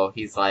 So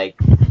he's like,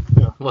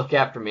 look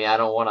after me. I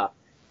don't want to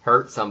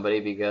hurt somebody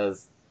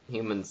because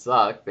humans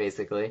suck,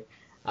 basically.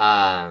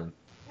 And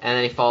And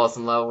then he falls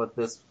in love with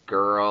this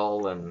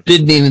girl, and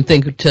Didn't even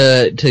think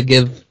to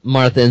give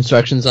Martha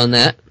instructions on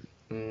that.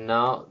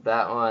 no,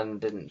 that one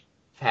didn't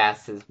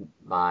pass his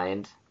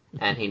mind.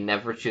 And he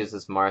never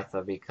chooses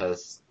Martha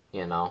because,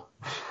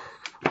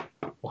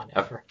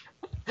 whatever.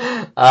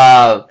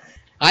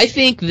 I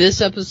think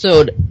this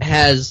episode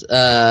has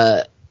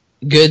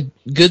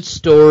good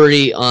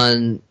story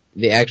on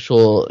the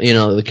actual,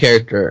 the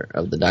character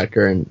of the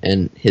Doctor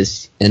and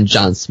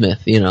John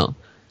Smith.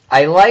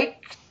 I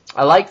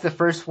like the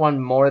first one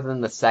more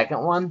than the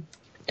second one.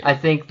 I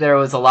think there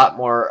was a lot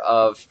more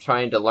of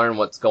trying to learn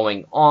what's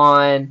going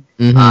on,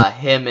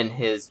 him and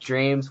his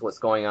dreams, what's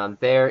going on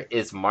there.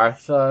 Is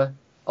Martha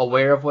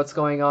aware of what's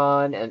going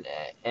on? And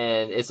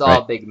it's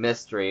all a big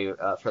mystery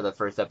for the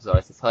first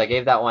episode. So I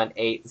gave that one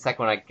 8. The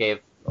second one I gave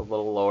a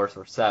little lower,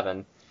 so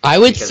 7. I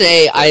would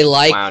say I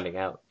like rounding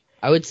out.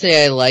 I would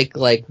say I like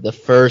the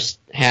first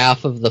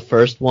half of the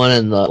first one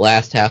and the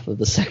last half of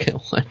the second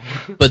one.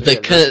 But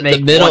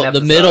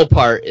the middle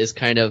part is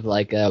kind of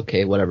like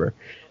okay, whatever.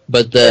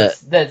 But I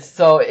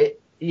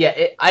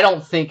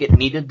don't think it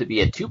needed to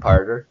be a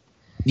 2-parter.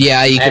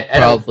 Yeah, you could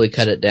probably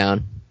cut it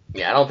down.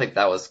 Yeah, I don't think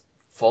that was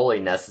fully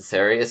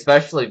necessary,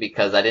 especially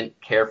because I didn't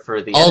care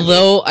for the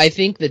Although I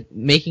think that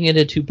making it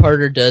a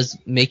 2-parter does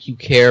make you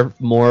care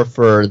more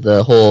for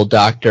the whole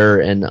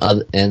Doctor and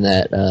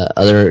that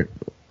other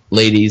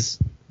lady's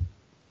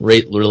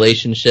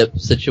relationship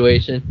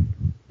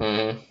situation.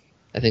 Mm-hmm.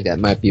 I think that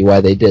might be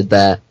why they did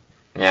that.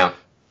 Yeah.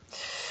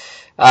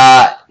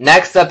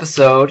 Next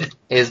episode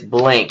is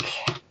Blink,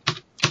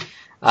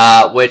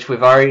 which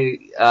we've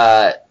already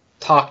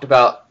talked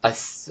about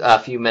a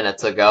few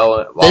minutes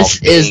ago.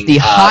 This is the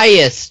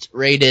highest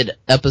rated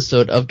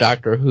episode of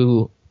Doctor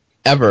Who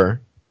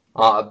ever.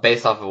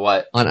 Based off of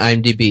what? On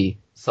IMDb.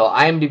 So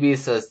IMDb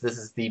says this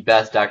is the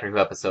best Doctor Who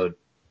episode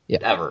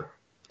ever.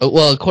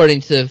 Well,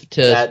 according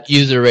to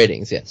user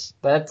ratings, yes.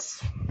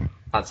 That's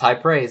high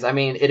praise. I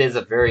mean, it is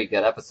a very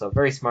good episode,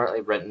 very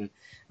smartly written.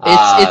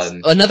 It's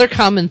another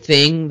common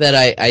thing that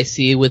I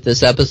see with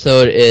this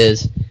episode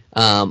is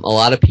a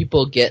lot of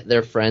people get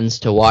their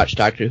friends to watch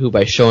Doctor Who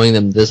by showing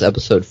them this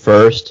episode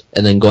first,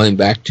 and then going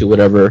back to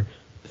whatever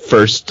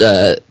first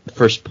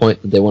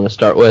point that they want to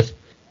start with.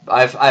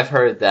 I've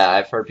heard that.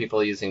 I've heard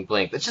people using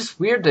Blink. It's just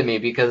weird to me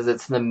because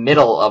it's in the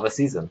middle of a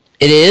season.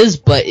 It is,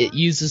 but it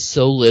uses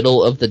so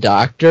little of the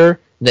Doctor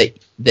that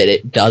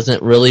it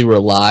doesn't really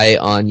rely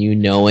on you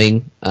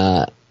knowing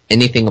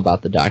anything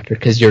about the Doctor,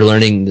 because you're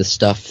learning this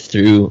stuff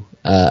through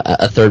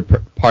a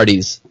third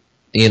party's,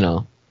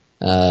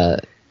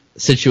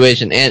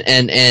 situation,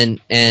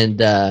 and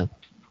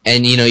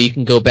you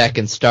can go back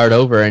and start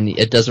over, and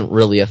it doesn't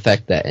really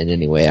affect that in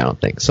any way, I don't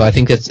think. So I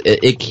think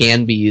it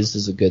can be used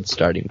as a good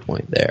starting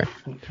point there.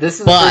 This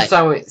is the first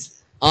time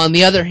on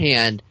the other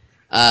hand,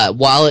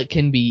 while it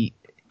can be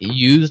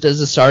used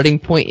as a starting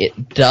point,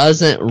 it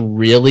doesn't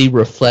really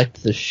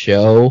reflect the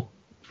show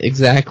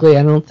exactly,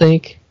 I don't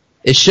think.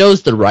 It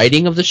shows the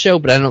writing of the show,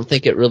 but I don't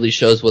think it really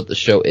shows what the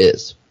show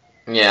is.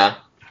 Yeah.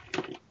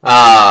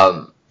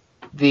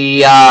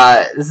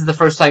 This is the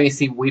first time you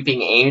see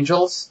Weeping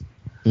Angels.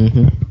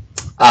 Mm-hmm.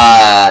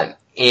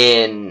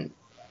 In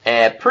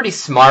a pretty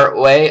smart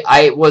way.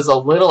 I was a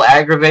little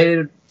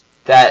aggravated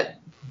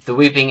that the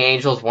Weeping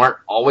Angels weren't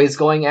always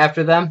going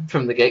after them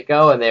from the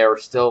get-go, and they were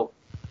still,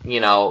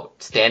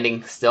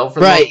 standing still for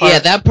the most part. Right, yeah,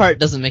 that part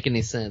doesn't make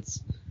any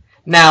sense.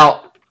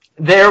 Now,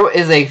 there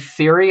is a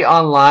theory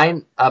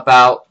online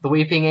about the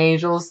Weeping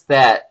Angels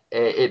that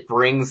it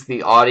brings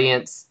the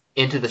audience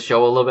into the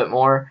show a little bit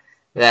more,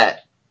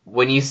 that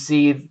when you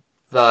see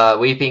the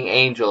Weeping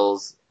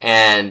Angels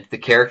and the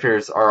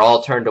characters are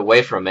all turned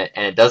away from it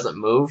and it doesn't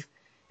move,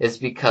 is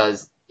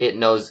because it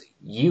knows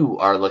you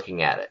are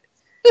looking at it.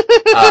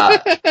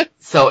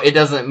 So it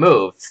doesn't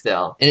move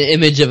still. An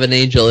image of an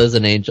angel is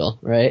an angel,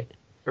 right?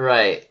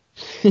 Right.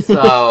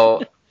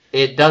 So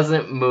it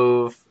doesn't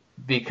move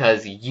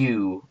because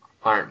you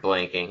aren't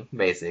blinking,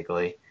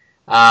 basically.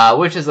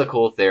 Which is a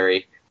cool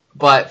theory.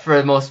 But for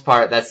the most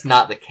part, that's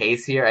not the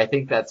case here. I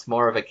think that's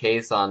more of a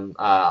case on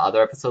other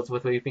episodes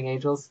with Weeping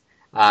Angels.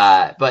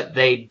 But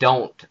they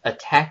don't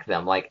attack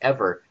them,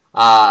 ever,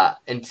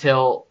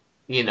 until,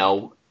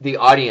 the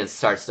audience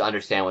starts to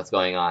understand what's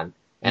going on.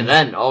 And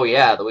then,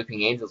 the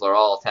Weeping Angels are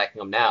all attacking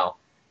them now.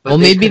 But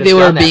maybe they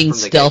were being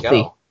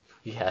stealthy.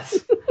 Yes.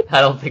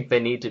 I don't think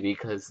they need to be,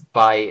 because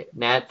by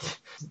Nat,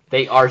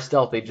 they are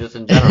stealthy just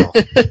in general.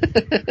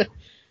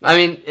 I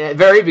mean, at the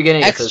very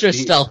beginning... Extra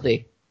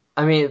stealthy.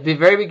 I mean, at the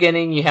very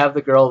beginning, you have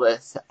the girl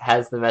that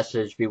has the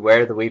message,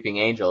 beware the Weeping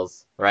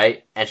Angels,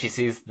 right? And she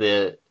sees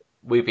the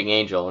Weeping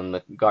Angel in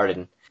the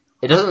garden.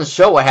 It doesn't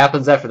show what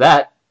happens after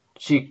that.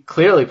 She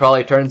clearly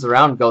probably turns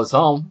around and goes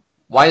home.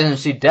 Why isn't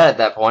she dead at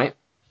that point?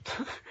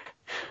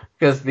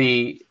 Because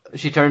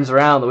she turns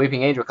around, the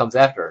Weeping Angel comes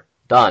after her.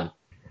 Done.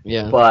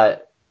 Yeah.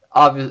 But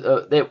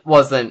obviously, it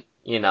wasn't,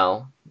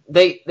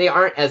 they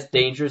aren't as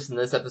dangerous in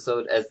this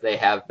episode as they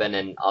have been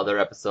in other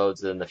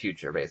episodes in the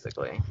future,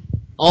 basically.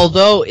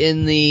 although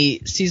in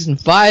the season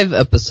 5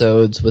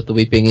 episodes with the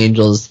Weeping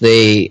Angels,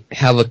 they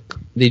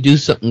do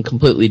something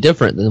completely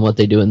different than what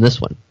they do in this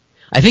one.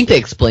 I think they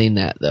explain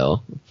that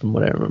though, from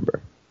what I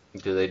remember.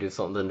 Do they do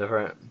something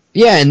different?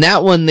 Yeah, in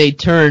that one they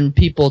turn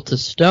people to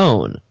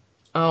stone.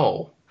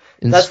 Oh.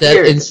 That's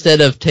weird.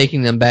 Instead of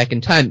taking them back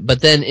in time. But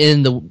then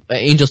in the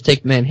Angels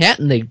Take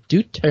Manhattan, they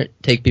do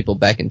take people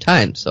back in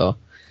time, so.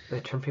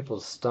 They turn people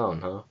to stone,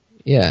 huh?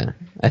 Yeah.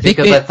 I think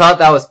I thought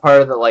that was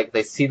part of the, like,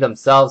 they see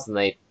themselves and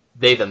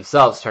they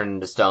themselves turn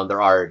into stone.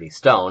 They're already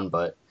stone,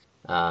 but,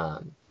 yeah.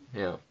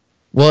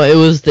 Well, it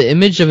was the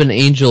image of an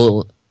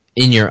angel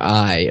in your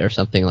eye or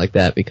something like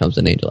that becomes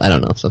an angel. I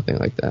don't know, something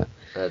like that.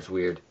 That's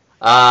weird.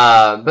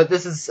 But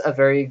this is a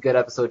very good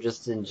episode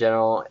just in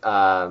general.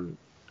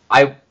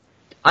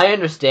 I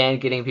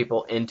understand getting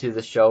people into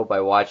the show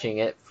by watching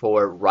it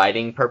for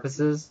writing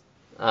purposes,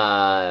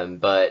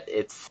 but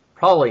it's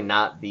probably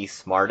not the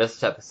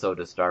smartest episode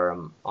to start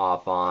them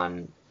off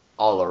on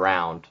all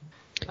around.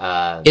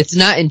 It's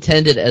not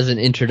intended as an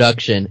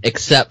introduction,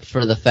 except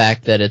for the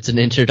fact that it's an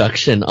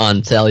introduction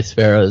on Sally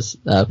Sparrow's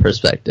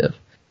perspective.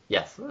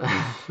 Yes.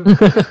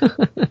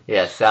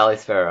 Yes, Sally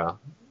Sparrow.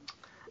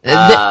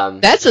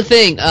 That's the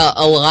thing.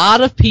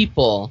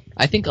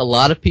 I think a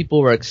lot of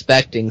people were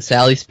expecting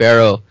Sally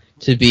Sparrow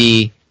to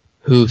be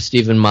who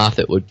Stephen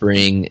Moffat would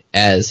bring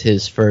as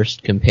his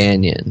first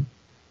companion.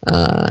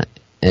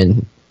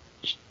 And,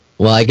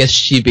 well, I guess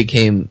she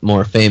became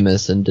more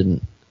famous and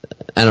didn't,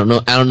 I don't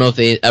know if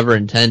they ever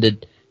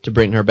intended to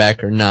bring her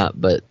back or not,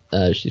 but,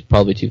 she's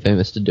probably too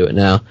famous to do it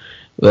now.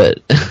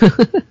 But,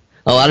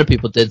 a lot of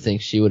people did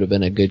think she would have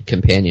been a good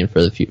companion for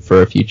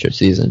a future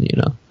season, you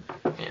know.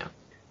 Yeah.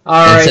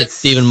 Alright. Since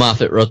Stephen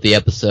Moffat wrote the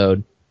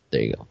episode,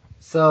 there you go.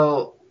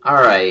 So,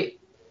 alright.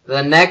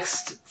 The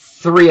next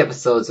 3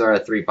 episodes are a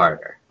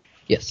 3-parter.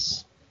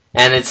 Yes.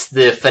 And it's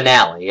the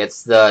finale.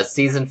 It's the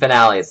season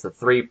finale. It's the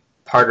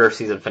 3-parter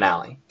season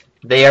finale.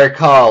 They are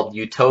called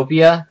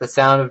Utopia, The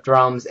Sound of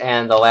Drums,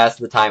 and The Last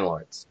of the Time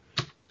Lords.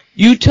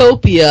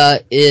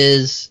 Utopia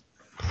is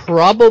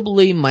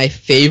probably my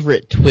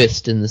favorite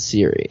twist in the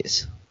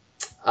series.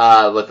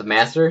 With the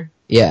Master?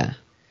 Yeah.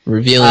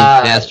 Revealing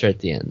the Master at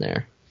the end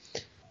there.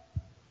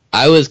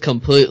 I was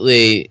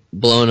completely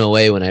blown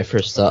away when I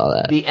first saw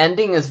that. The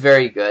ending is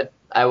very good.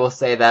 I will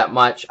say that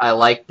much. I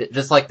liked it,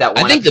 just like that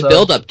one I think episode. the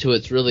build-up to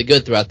it's really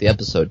good throughout the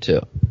episode,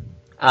 too.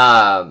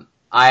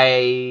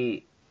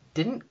 I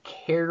didn't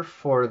care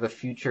for the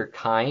future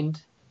kind.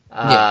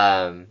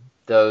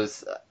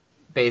 Those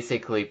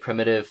basically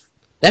primitive...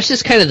 That's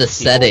just kind of the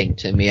setting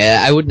to me.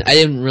 I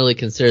didn't really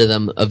consider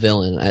them a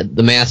villain.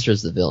 The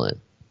Master's the villain,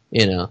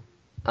 you know.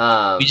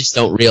 We just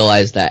don't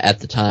realize that at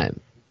the time.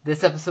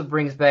 This episode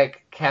brings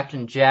back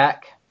Captain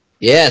Jack.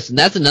 Yes, and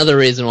that's another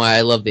reason why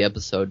I love the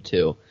episode,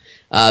 too.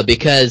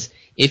 Because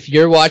if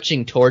you're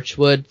watching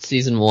Torchwood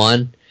Season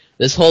 1,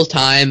 this whole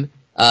time,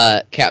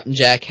 Captain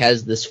Jack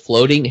has this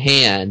floating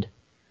hand,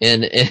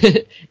 and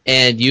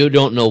and you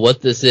don't know what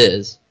this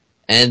is.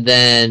 And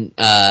then,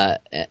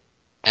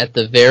 at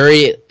the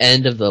very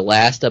end of the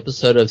last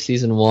episode of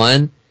Season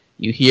 1,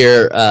 you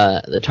hear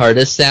the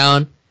TARDIS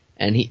sound,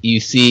 and you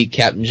see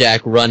Captain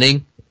Jack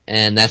running,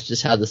 and that's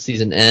just how the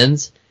season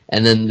ends.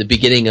 And then the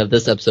beginning of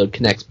this episode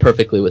connects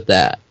perfectly with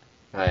that.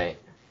 Right.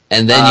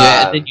 And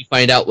then you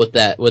find out what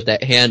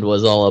that hand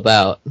was all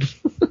about.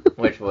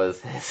 Which was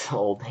his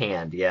old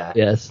hand, yeah.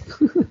 Yes.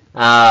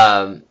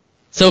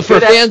 So for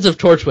fans of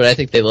Torchwood, I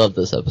think they love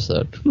this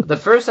episode. The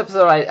first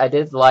episode I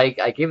did like.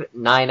 I gave it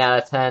 9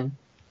 out of 10.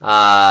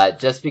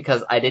 Just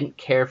because I didn't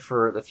care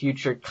for the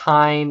future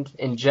kind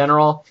in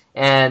general,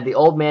 and the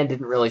old man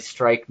didn't really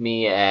strike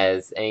me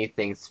as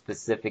anything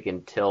specific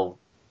until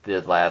the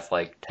last,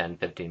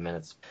 10-15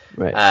 minutes.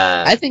 Right.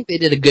 I think they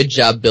did a good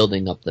job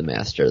building up the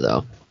Master,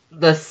 though.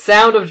 The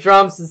Sound of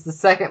Drums is the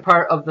second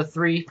part of the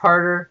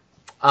 3-parter.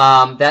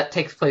 That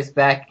takes place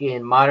back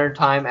in modern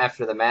time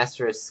after the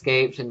Master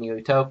escaped in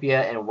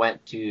Utopia and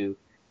went to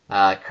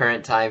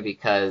current time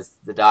because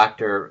the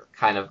Doctor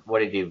what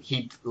did he do?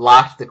 He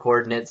locked the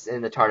coordinates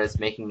in the TARDIS,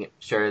 making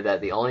sure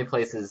that the only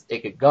places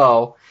it could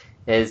go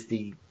is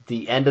the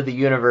end of the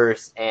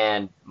universe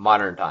and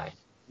modern time.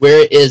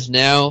 Where it is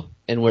now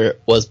and where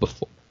it was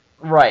before.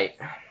 Right.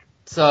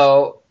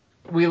 So,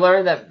 we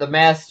learned that the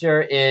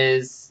Master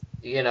is,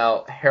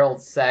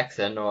 Harold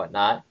Saxon or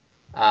whatnot,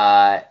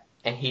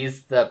 and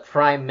he's the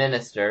Prime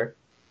Minister,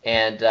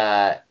 and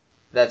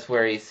that's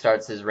where he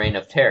starts his reign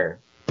of terror.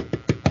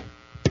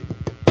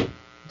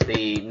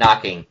 The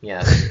knocking,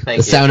 yes. Thank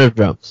you. The sound of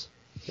drums.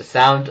 The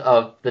sound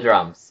of the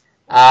drums.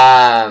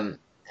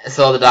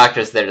 So the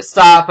Doctor's there to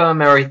stop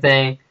him,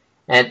 everything,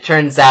 and it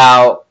turns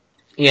out,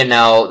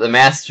 the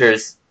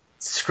Master's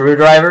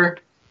screwdriver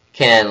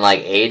can,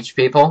 age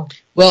people.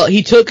 Well,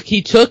 he took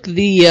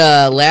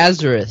the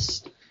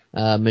Lazarus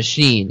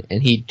machine,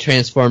 and he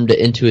transformed it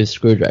into his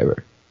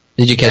screwdriver.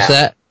 Did you catch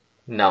that?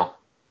 No.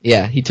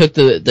 Yeah, he took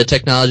the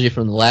technology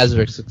from the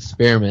Lazarus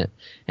experiment,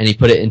 and he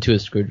put it into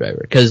his screwdriver.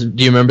 Because,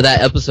 do you remember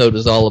that episode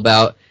was all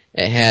about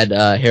it had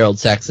Harold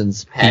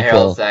Saxon's people.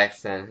 Harold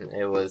Saxon,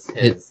 it was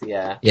his,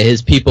 yeah. Yeah,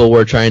 his people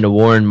were trying to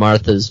warn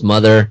Martha's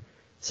mother.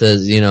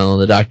 Says,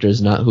 the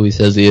doctor's not who he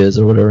says he is,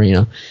 or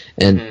whatever,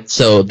 And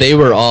so they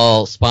were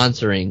all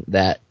sponsoring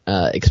that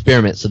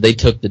experiment. So they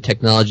took the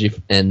technology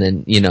and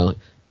then,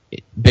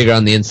 bigger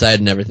on the inside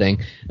and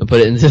everything, and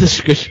put it into the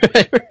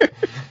screwdriver.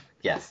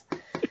 Yes.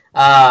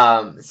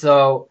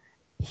 So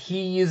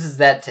he uses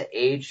that to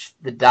age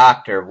the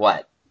Doctor,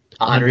 what?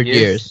 100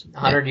 years.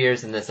 100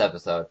 years in this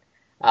episode.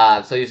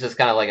 So he's just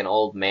kind of like an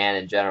old man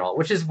in general,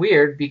 which is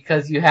weird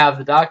because you have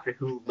the Doctor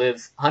who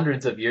lives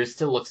hundreds of years,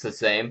 still looks the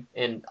same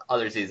in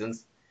other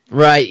seasons.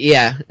 Right,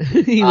 yeah.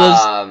 he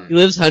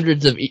lives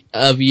hundreds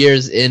of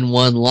years in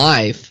one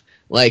life.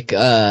 Like,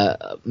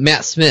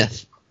 Matt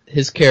Smith,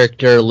 his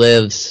character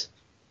lives,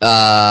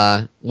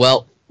 before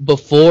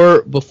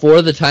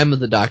the time of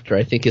the Doctor,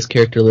 I think his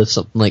character lives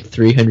something like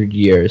 300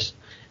 years.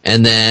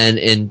 And then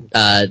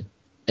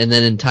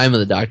in Time of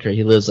the Doctor,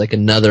 he lives like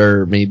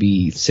another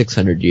maybe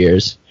 600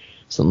 years,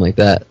 something like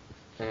that.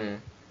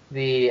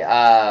 Maybe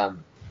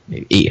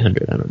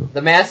 800, I don't know.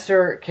 The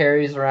Master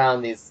carries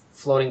around these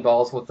floating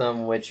balls with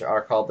him, which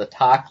are called the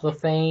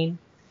Toclophane,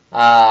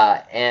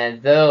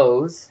 and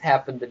those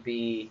happen to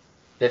be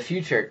the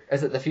future.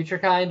 Is it the future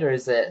kind, or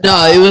is it?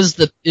 No, it was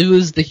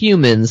the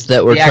humans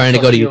that were trying to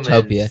go to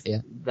Utopia. Yeah,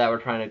 that were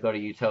trying to go to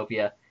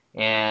Utopia,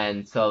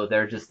 and so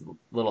they're just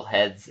little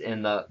heads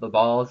in the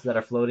balls that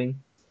are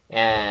floating.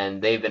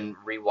 And they've been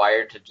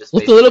rewired to just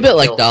look a little bit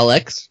like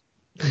Daleks.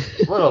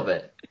 A little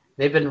bit.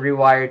 They've been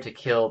rewired to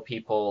kill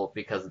people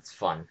because it's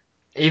fun.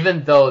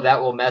 Even though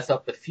that will mess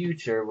up the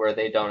future where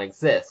they don't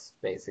exist,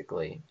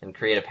 basically, and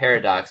create a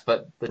paradox.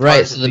 But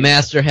the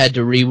Master had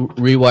to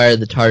rewire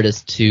the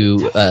TARDIS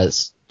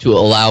to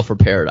allow for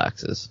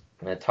paradoxes.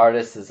 And the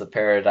TARDIS is a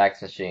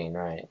paradox machine,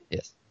 right?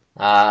 Yes.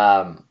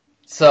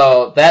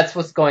 So that's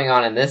what's going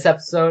on in this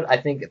episode. I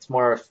think it's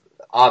more of,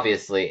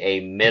 obviously, a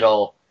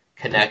middle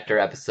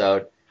connector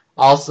episode.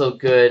 Also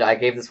good. I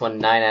gave this one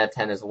 9 out of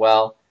 10 as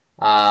well.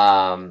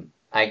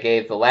 I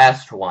gave the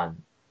last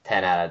one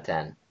 10 out of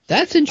 10.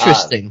 That's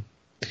interesting.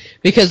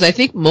 Because I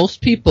think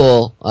most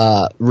people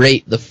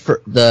rate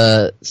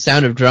the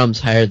Sound of Drums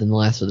higher than the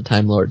Last of the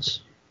Time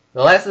Lords.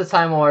 The Last of the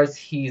Time Lords,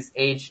 he's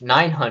aged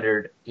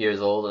 900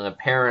 years old, and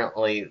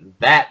apparently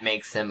that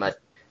makes him a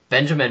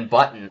Benjamin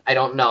Button. I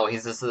don't know.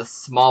 He's just a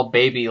small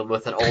baby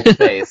with an old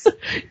face.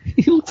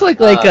 He looks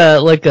like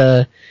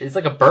a. He's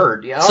like a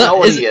bird. Yeah, I don't know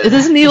what he is.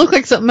 Doesn't he look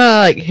like something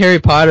like Harry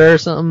Potter or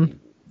something?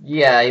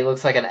 Yeah, he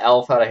looks like an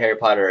elf out of Harry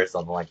Potter or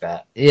something like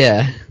that.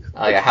 Yeah,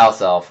 like a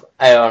house elf.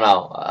 I don't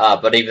know,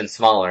 but even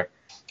smaller.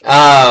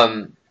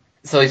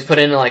 So he's put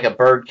into like a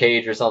bird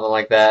cage or something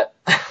like that.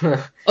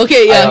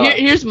 Okay, yeah.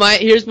 Here's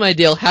my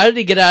deal. How did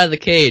he get out of the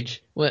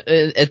cage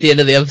at the end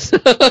of the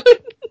episode?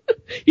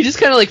 He just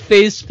kind of like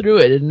phased through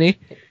it, didn't he?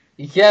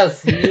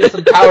 Yes, he used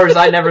some powers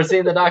I'd never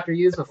seen the Doctor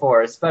use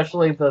before,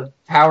 especially the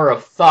power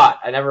of thought.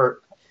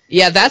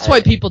 Yeah, that's why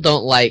people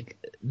don't like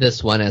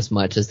this one as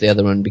much as the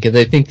other one, because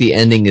they think the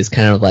ending is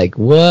kind of like,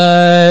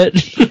 what?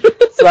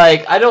 It's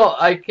like,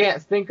 I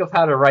can't think of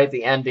how to write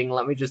the ending,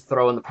 let me just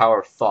throw in the power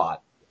of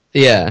thought.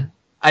 Yeah.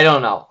 I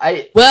don't know.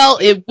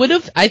 It would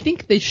have, I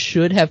think they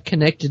should have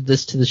connected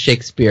this to the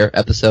Shakespeare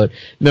episode.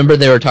 Remember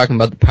they were talking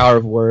about the power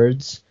of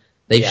words?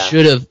 They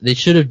should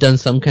have done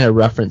some kind of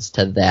reference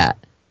to that.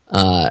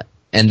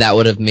 And that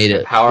would have made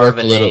it power of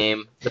a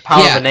name. The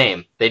power of a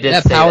name. They did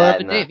say power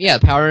that. Of a name. Yeah,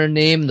 power of a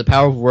name, the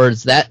power of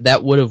words.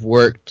 That would have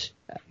worked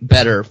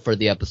better for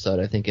the episode,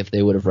 I think, if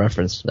they would have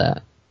referenced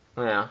that.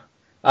 Yeah.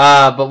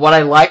 But what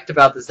I liked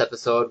about this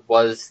episode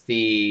was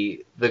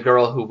the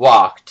girl who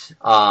walked,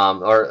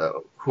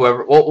 or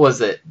whoever. What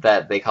was it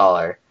that they call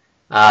her?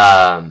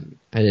 I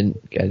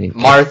didn't.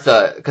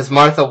 Martha, because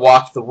Martha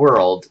walked the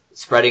world,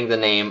 spreading the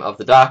name of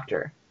the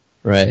Doctor.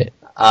 Right.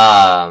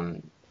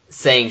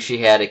 Saying she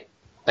had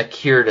a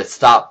cure to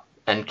stop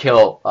and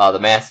kill the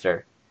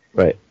Master.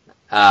 Right.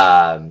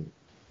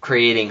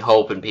 Creating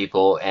hope in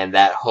people, and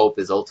that hope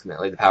is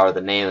ultimately the power of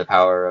the name, the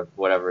power of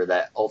whatever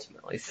that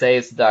ultimately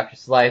saves the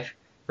Doctor's life,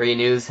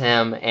 renews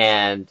him,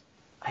 and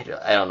I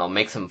don't know,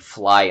 makes him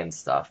fly and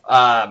stuff.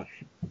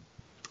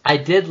 I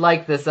did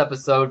like this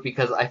episode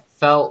because I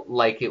felt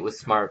like it was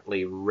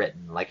smartly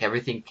written, like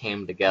everything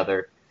came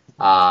together.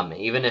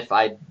 Even if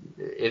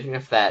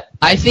that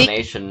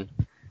explanation.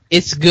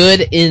 It's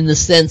good in the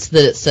sense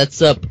that it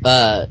sets up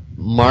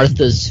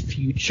Martha's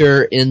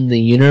future in the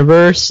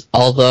universe,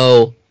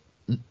 although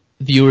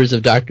viewers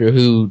of Doctor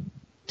Who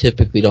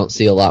typically don't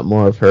see a lot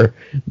more of her.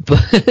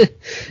 But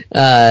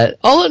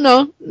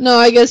although no,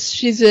 I guess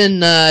she's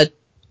in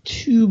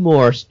 2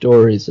 more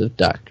stories of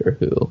Doctor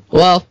Who.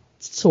 Well,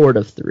 sort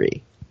of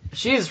 3.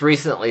 She's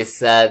recently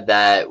said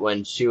that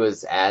when she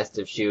was asked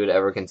if she would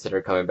ever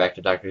consider coming back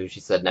to Doctor Who, she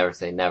said never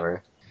say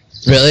never.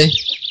 Really?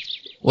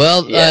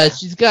 Well, yeah.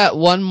 She's got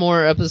one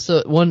more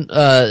episode,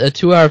 a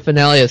 2-hour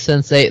finale of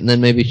Sense8, and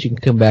then maybe she can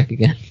come back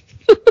again.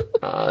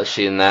 Is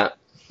she in that?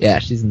 Yeah,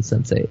 she's in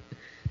Sense8.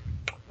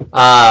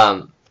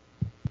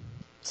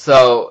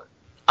 So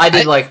I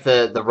did like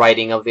the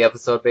writing of the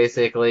episode,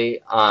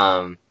 basically.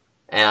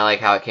 and I like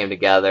how it came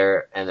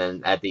together. And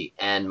then at the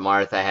end,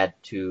 Martha had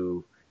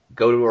to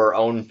go to her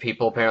own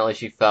people. Apparently,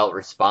 she felt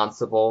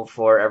responsible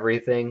for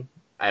everything.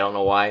 I don't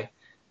know why.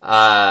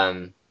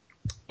 And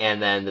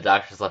then the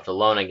Doctor's left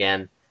alone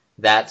again.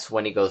 That's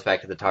when he goes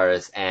back to the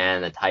TARDIS,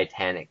 and the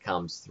Titanic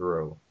comes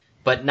through,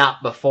 but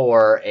not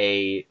before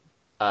a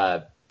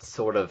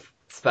sort of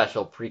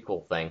special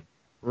prequel thing.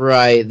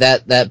 Right,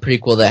 that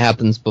prequel that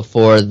happens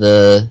before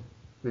the.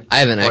 I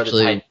haven't Before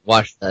actually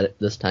watched that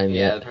this time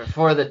yet.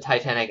 Before the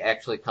Titanic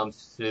actually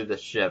comes through the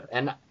ship,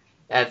 and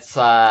that's.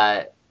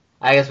 I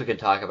guess we could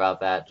talk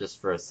about that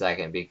just for a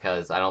second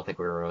because I don't think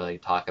we're really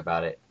talk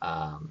about it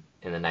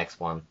in the next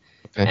one.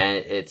 Okay.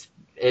 And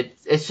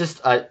it's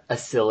just a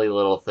silly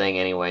little thing,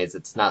 anyways.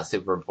 It's not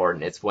super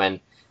important. It's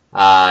when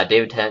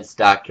David Tennant's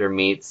Doctor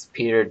meets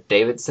Peter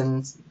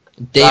Davison's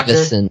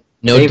Davison. Doctor?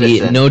 No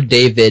Davison. no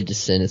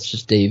Davidson. It's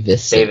just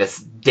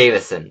Davison.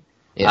 Davison.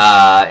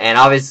 Yeah. And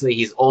obviously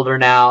he's older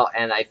now,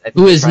 and I think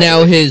Who they is tried now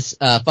to- his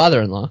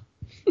father-in-law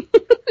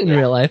in Yeah.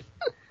 real life.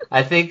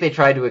 I think they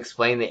tried to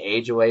explain the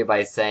age away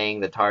by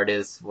saying the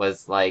TARDIS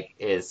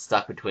is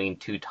stuck between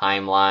two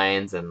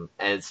timelines, and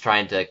it's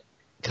trying to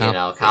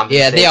compensate.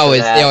 Yeah, they for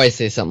always that.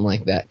 say something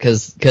like that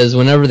because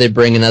whenever they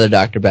bring another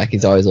Doctor back,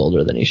 he's always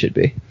older than he should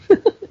be.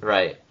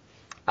 Right.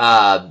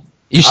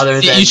 You should,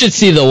 Other than- you should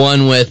see the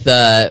one with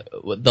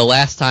the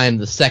last time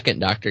the second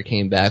Doctor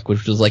came back,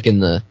 which was like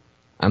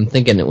I'm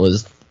thinking it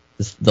was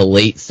the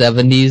late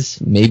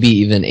 70s, maybe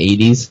even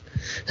 80s.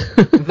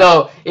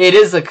 Though it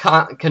is a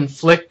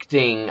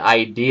conflicting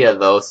idea,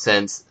 though,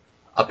 since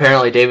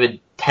apparently David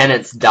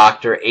Tennant's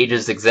Doctor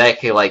ages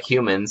exactly like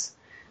humans.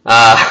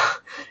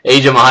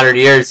 Age him 100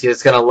 years,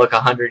 he's gonna look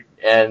 100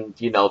 and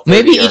 30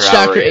 Maybe or each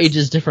however Doctor it is.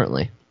 ages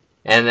differently.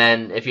 And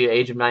then if you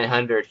age him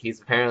 900, he's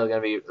apparently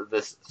gonna be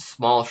this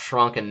small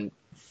shrunken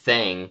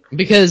thing.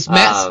 Because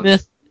Matt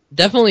Smith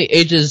definitely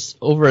ages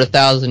over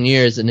 1,000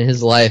 years in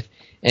his life,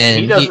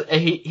 and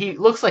he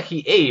looks like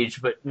he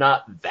aged, but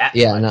not that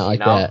yeah, much, not like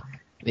you know? that.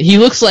 He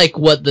looks like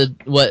what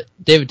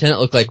David Tennant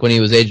looked like when he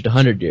was aged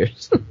 100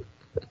 years.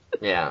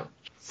 Yeah.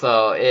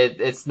 So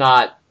it's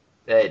not.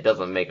 It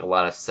doesn't make a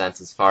lot of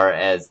sense as far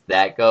as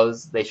that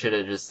goes. They should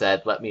have just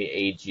said, "Let me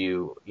age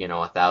you,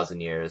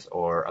 1,000 years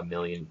or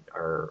 1,000,000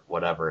 or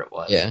whatever it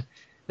was." Yeah.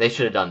 They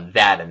should have done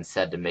that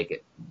instead to make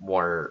it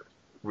more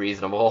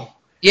reasonable.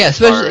 Yeah, as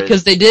far especially as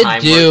because they did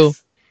time do.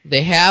 works.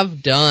 They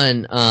have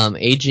done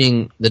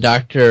aging the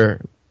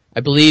Doctor.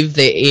 I believe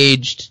they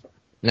aged.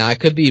 Now I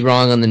could be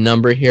wrong on the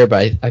number here,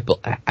 but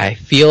I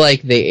feel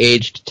like they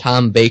aged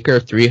Tom Baker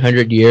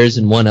 300 years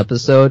in one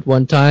episode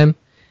one time.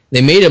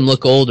 They made him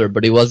look older,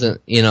 but he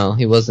wasn't.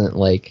 He wasn't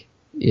like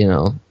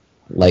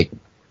like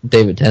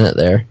David Tennant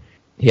there.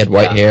 He had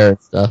white hair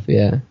and stuff.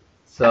 Yeah.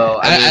 So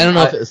I don't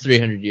know if it was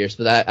 300 years,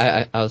 but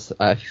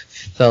I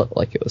felt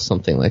like it was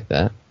something like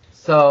that.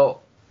 So,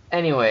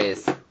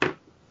 anyways,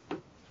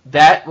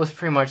 that was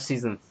pretty much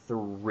season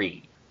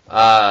 3.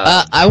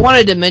 I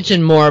wanted to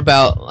mention more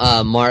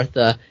about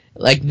Martha.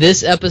 Like,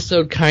 this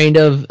episode kind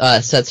of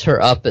sets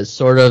her up as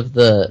sort of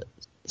the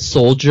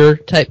soldier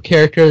type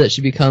character that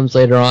she becomes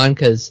later on,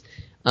 because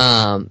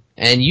and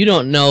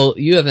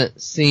you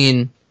haven't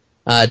seen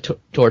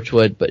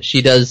Torchwood, but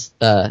she does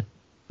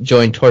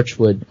join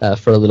Torchwood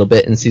for a little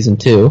bit in season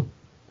 2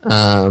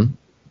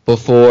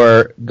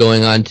 before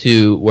going on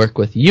to work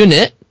with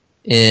UNIT,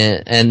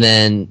 and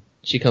then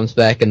she comes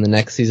back in the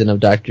next season of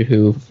Doctor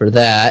Who for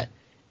that.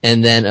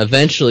 And then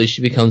eventually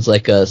she becomes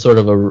like a sort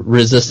of a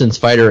resistance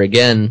fighter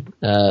again,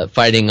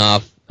 fighting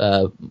off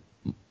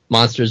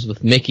monsters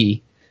with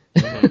Mickey.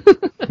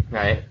 Mm-hmm.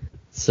 Right.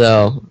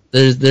 So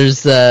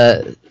there's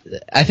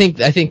I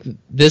think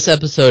this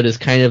episode is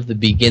kind of the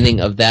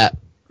beginning of that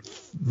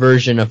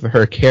version of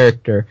her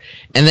character,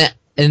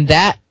 and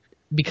that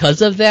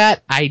because of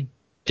that, I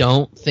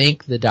don't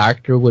think the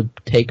Doctor would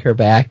take her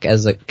back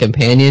as a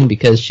companion,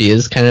 because she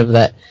is kind of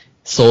that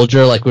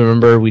soldier. Like,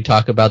 remember we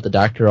talk about the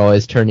Doctor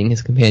always turning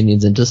his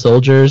companions into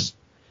soldiers.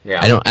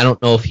 Yeah. I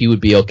don't know if he would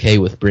be okay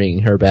with bringing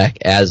her back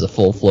as a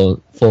full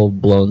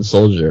blown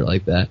soldier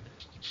like that.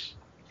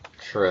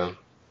 True.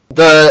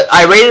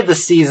 I rated the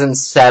season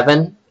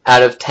 7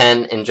 out of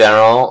 10 in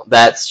general.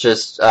 That's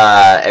just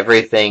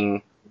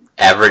everything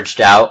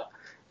averaged out.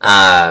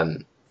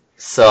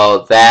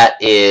 So that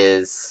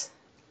is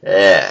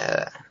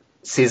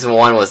season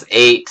 1 was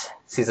 8,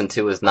 season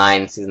 2 was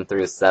 9, season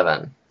 3 was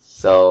 7.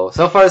 So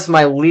far this is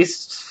my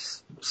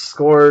least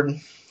scored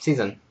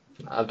season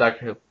of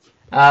Doctor Who.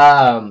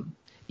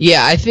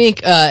 Yeah, I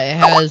think it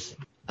has.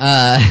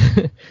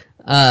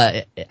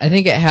 I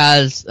think it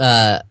has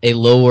a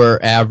lower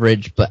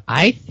average, but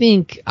I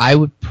think I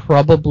would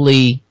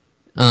probably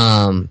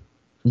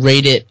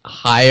rate it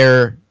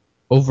higher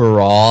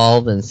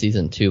overall than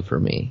season 2 for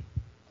me.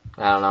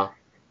 I don't know.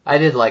 I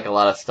did like a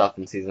lot of stuff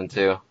in season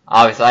 2.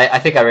 Obviously, I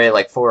think I rated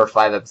like 4 or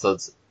 5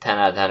 episodes 10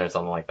 out of 10 or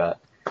something like that.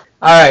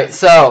 Alright,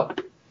 so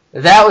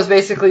that was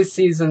basically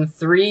season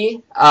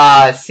 3.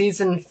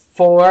 Season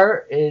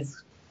 4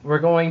 is, we're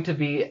going to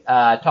be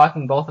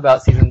talking both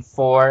about season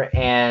 4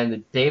 and the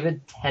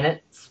David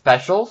Tennant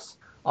specials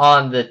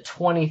on the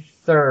 23rd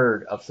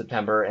 23rd of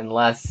September,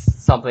 unless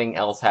something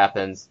else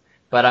happens.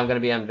 But I'm going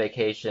to be on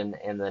vacation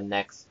in the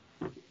next,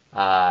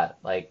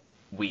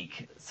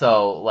 week.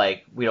 So,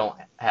 we don't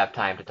have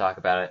time to talk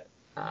about it,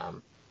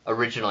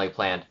 originally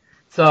planned.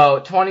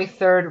 So,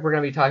 23rd, we're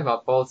going to be talking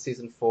about both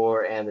Season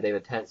 4 and the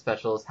David Tennant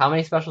specials. How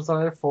many specials are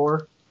there?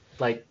 4?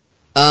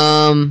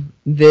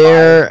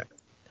 There,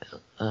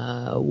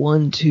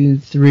 1, 2,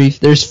 3,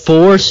 there's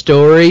 4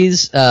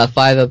 stories, 5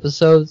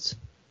 episodes.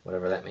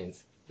 Whatever that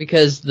means.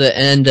 Because the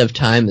end of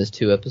time is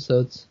 2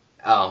 episodes.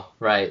 Oh,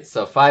 right.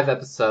 So 5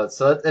 episodes.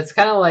 So it's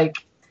kind of like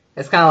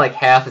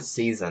half a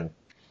season.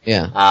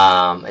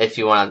 Yeah. If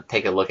you want to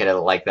take a look at it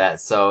like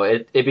that. So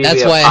it'd be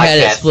That's a why podcast. I had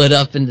it split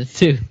up into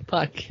 2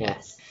 podcasts.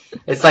 Yes.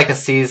 It's like a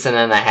season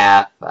and a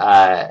half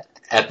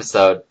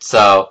episode.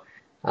 So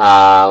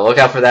look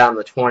out for that on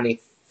the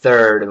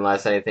 23rd,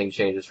 unless anything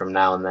changes from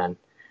now and then.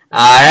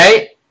 All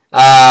right.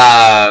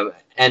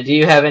 And do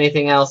you have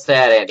anything else to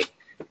add, Andy?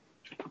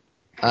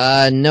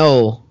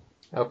 No.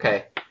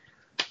 Okay.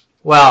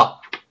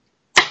 Well,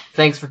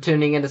 thanks for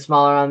tuning in to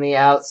Smaller on the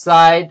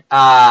Outside.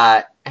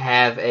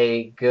 Have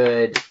a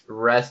good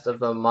rest of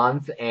the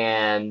month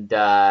and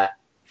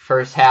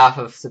first half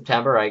of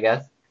September, I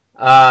guess.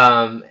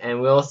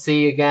 And we'll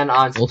see you again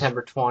on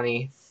September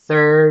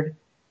 23rd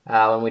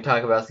when we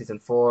talk about Season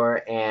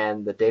 4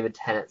 and the David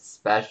Tennant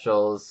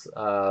specials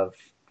of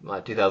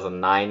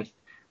 2009.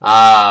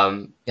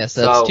 Yes,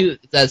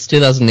 that's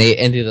 2008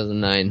 and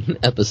 2009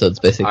 episodes,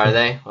 basically. Are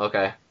they?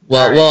 Okay.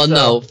 Well,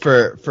 no,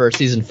 for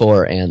Season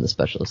 4 and the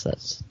specials,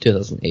 that's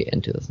 2008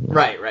 and 2009.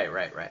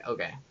 Right.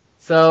 Okay.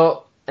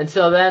 So,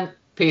 until then,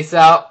 peace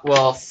out.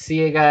 We'll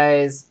see you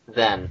guys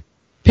then.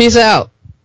 Peace out!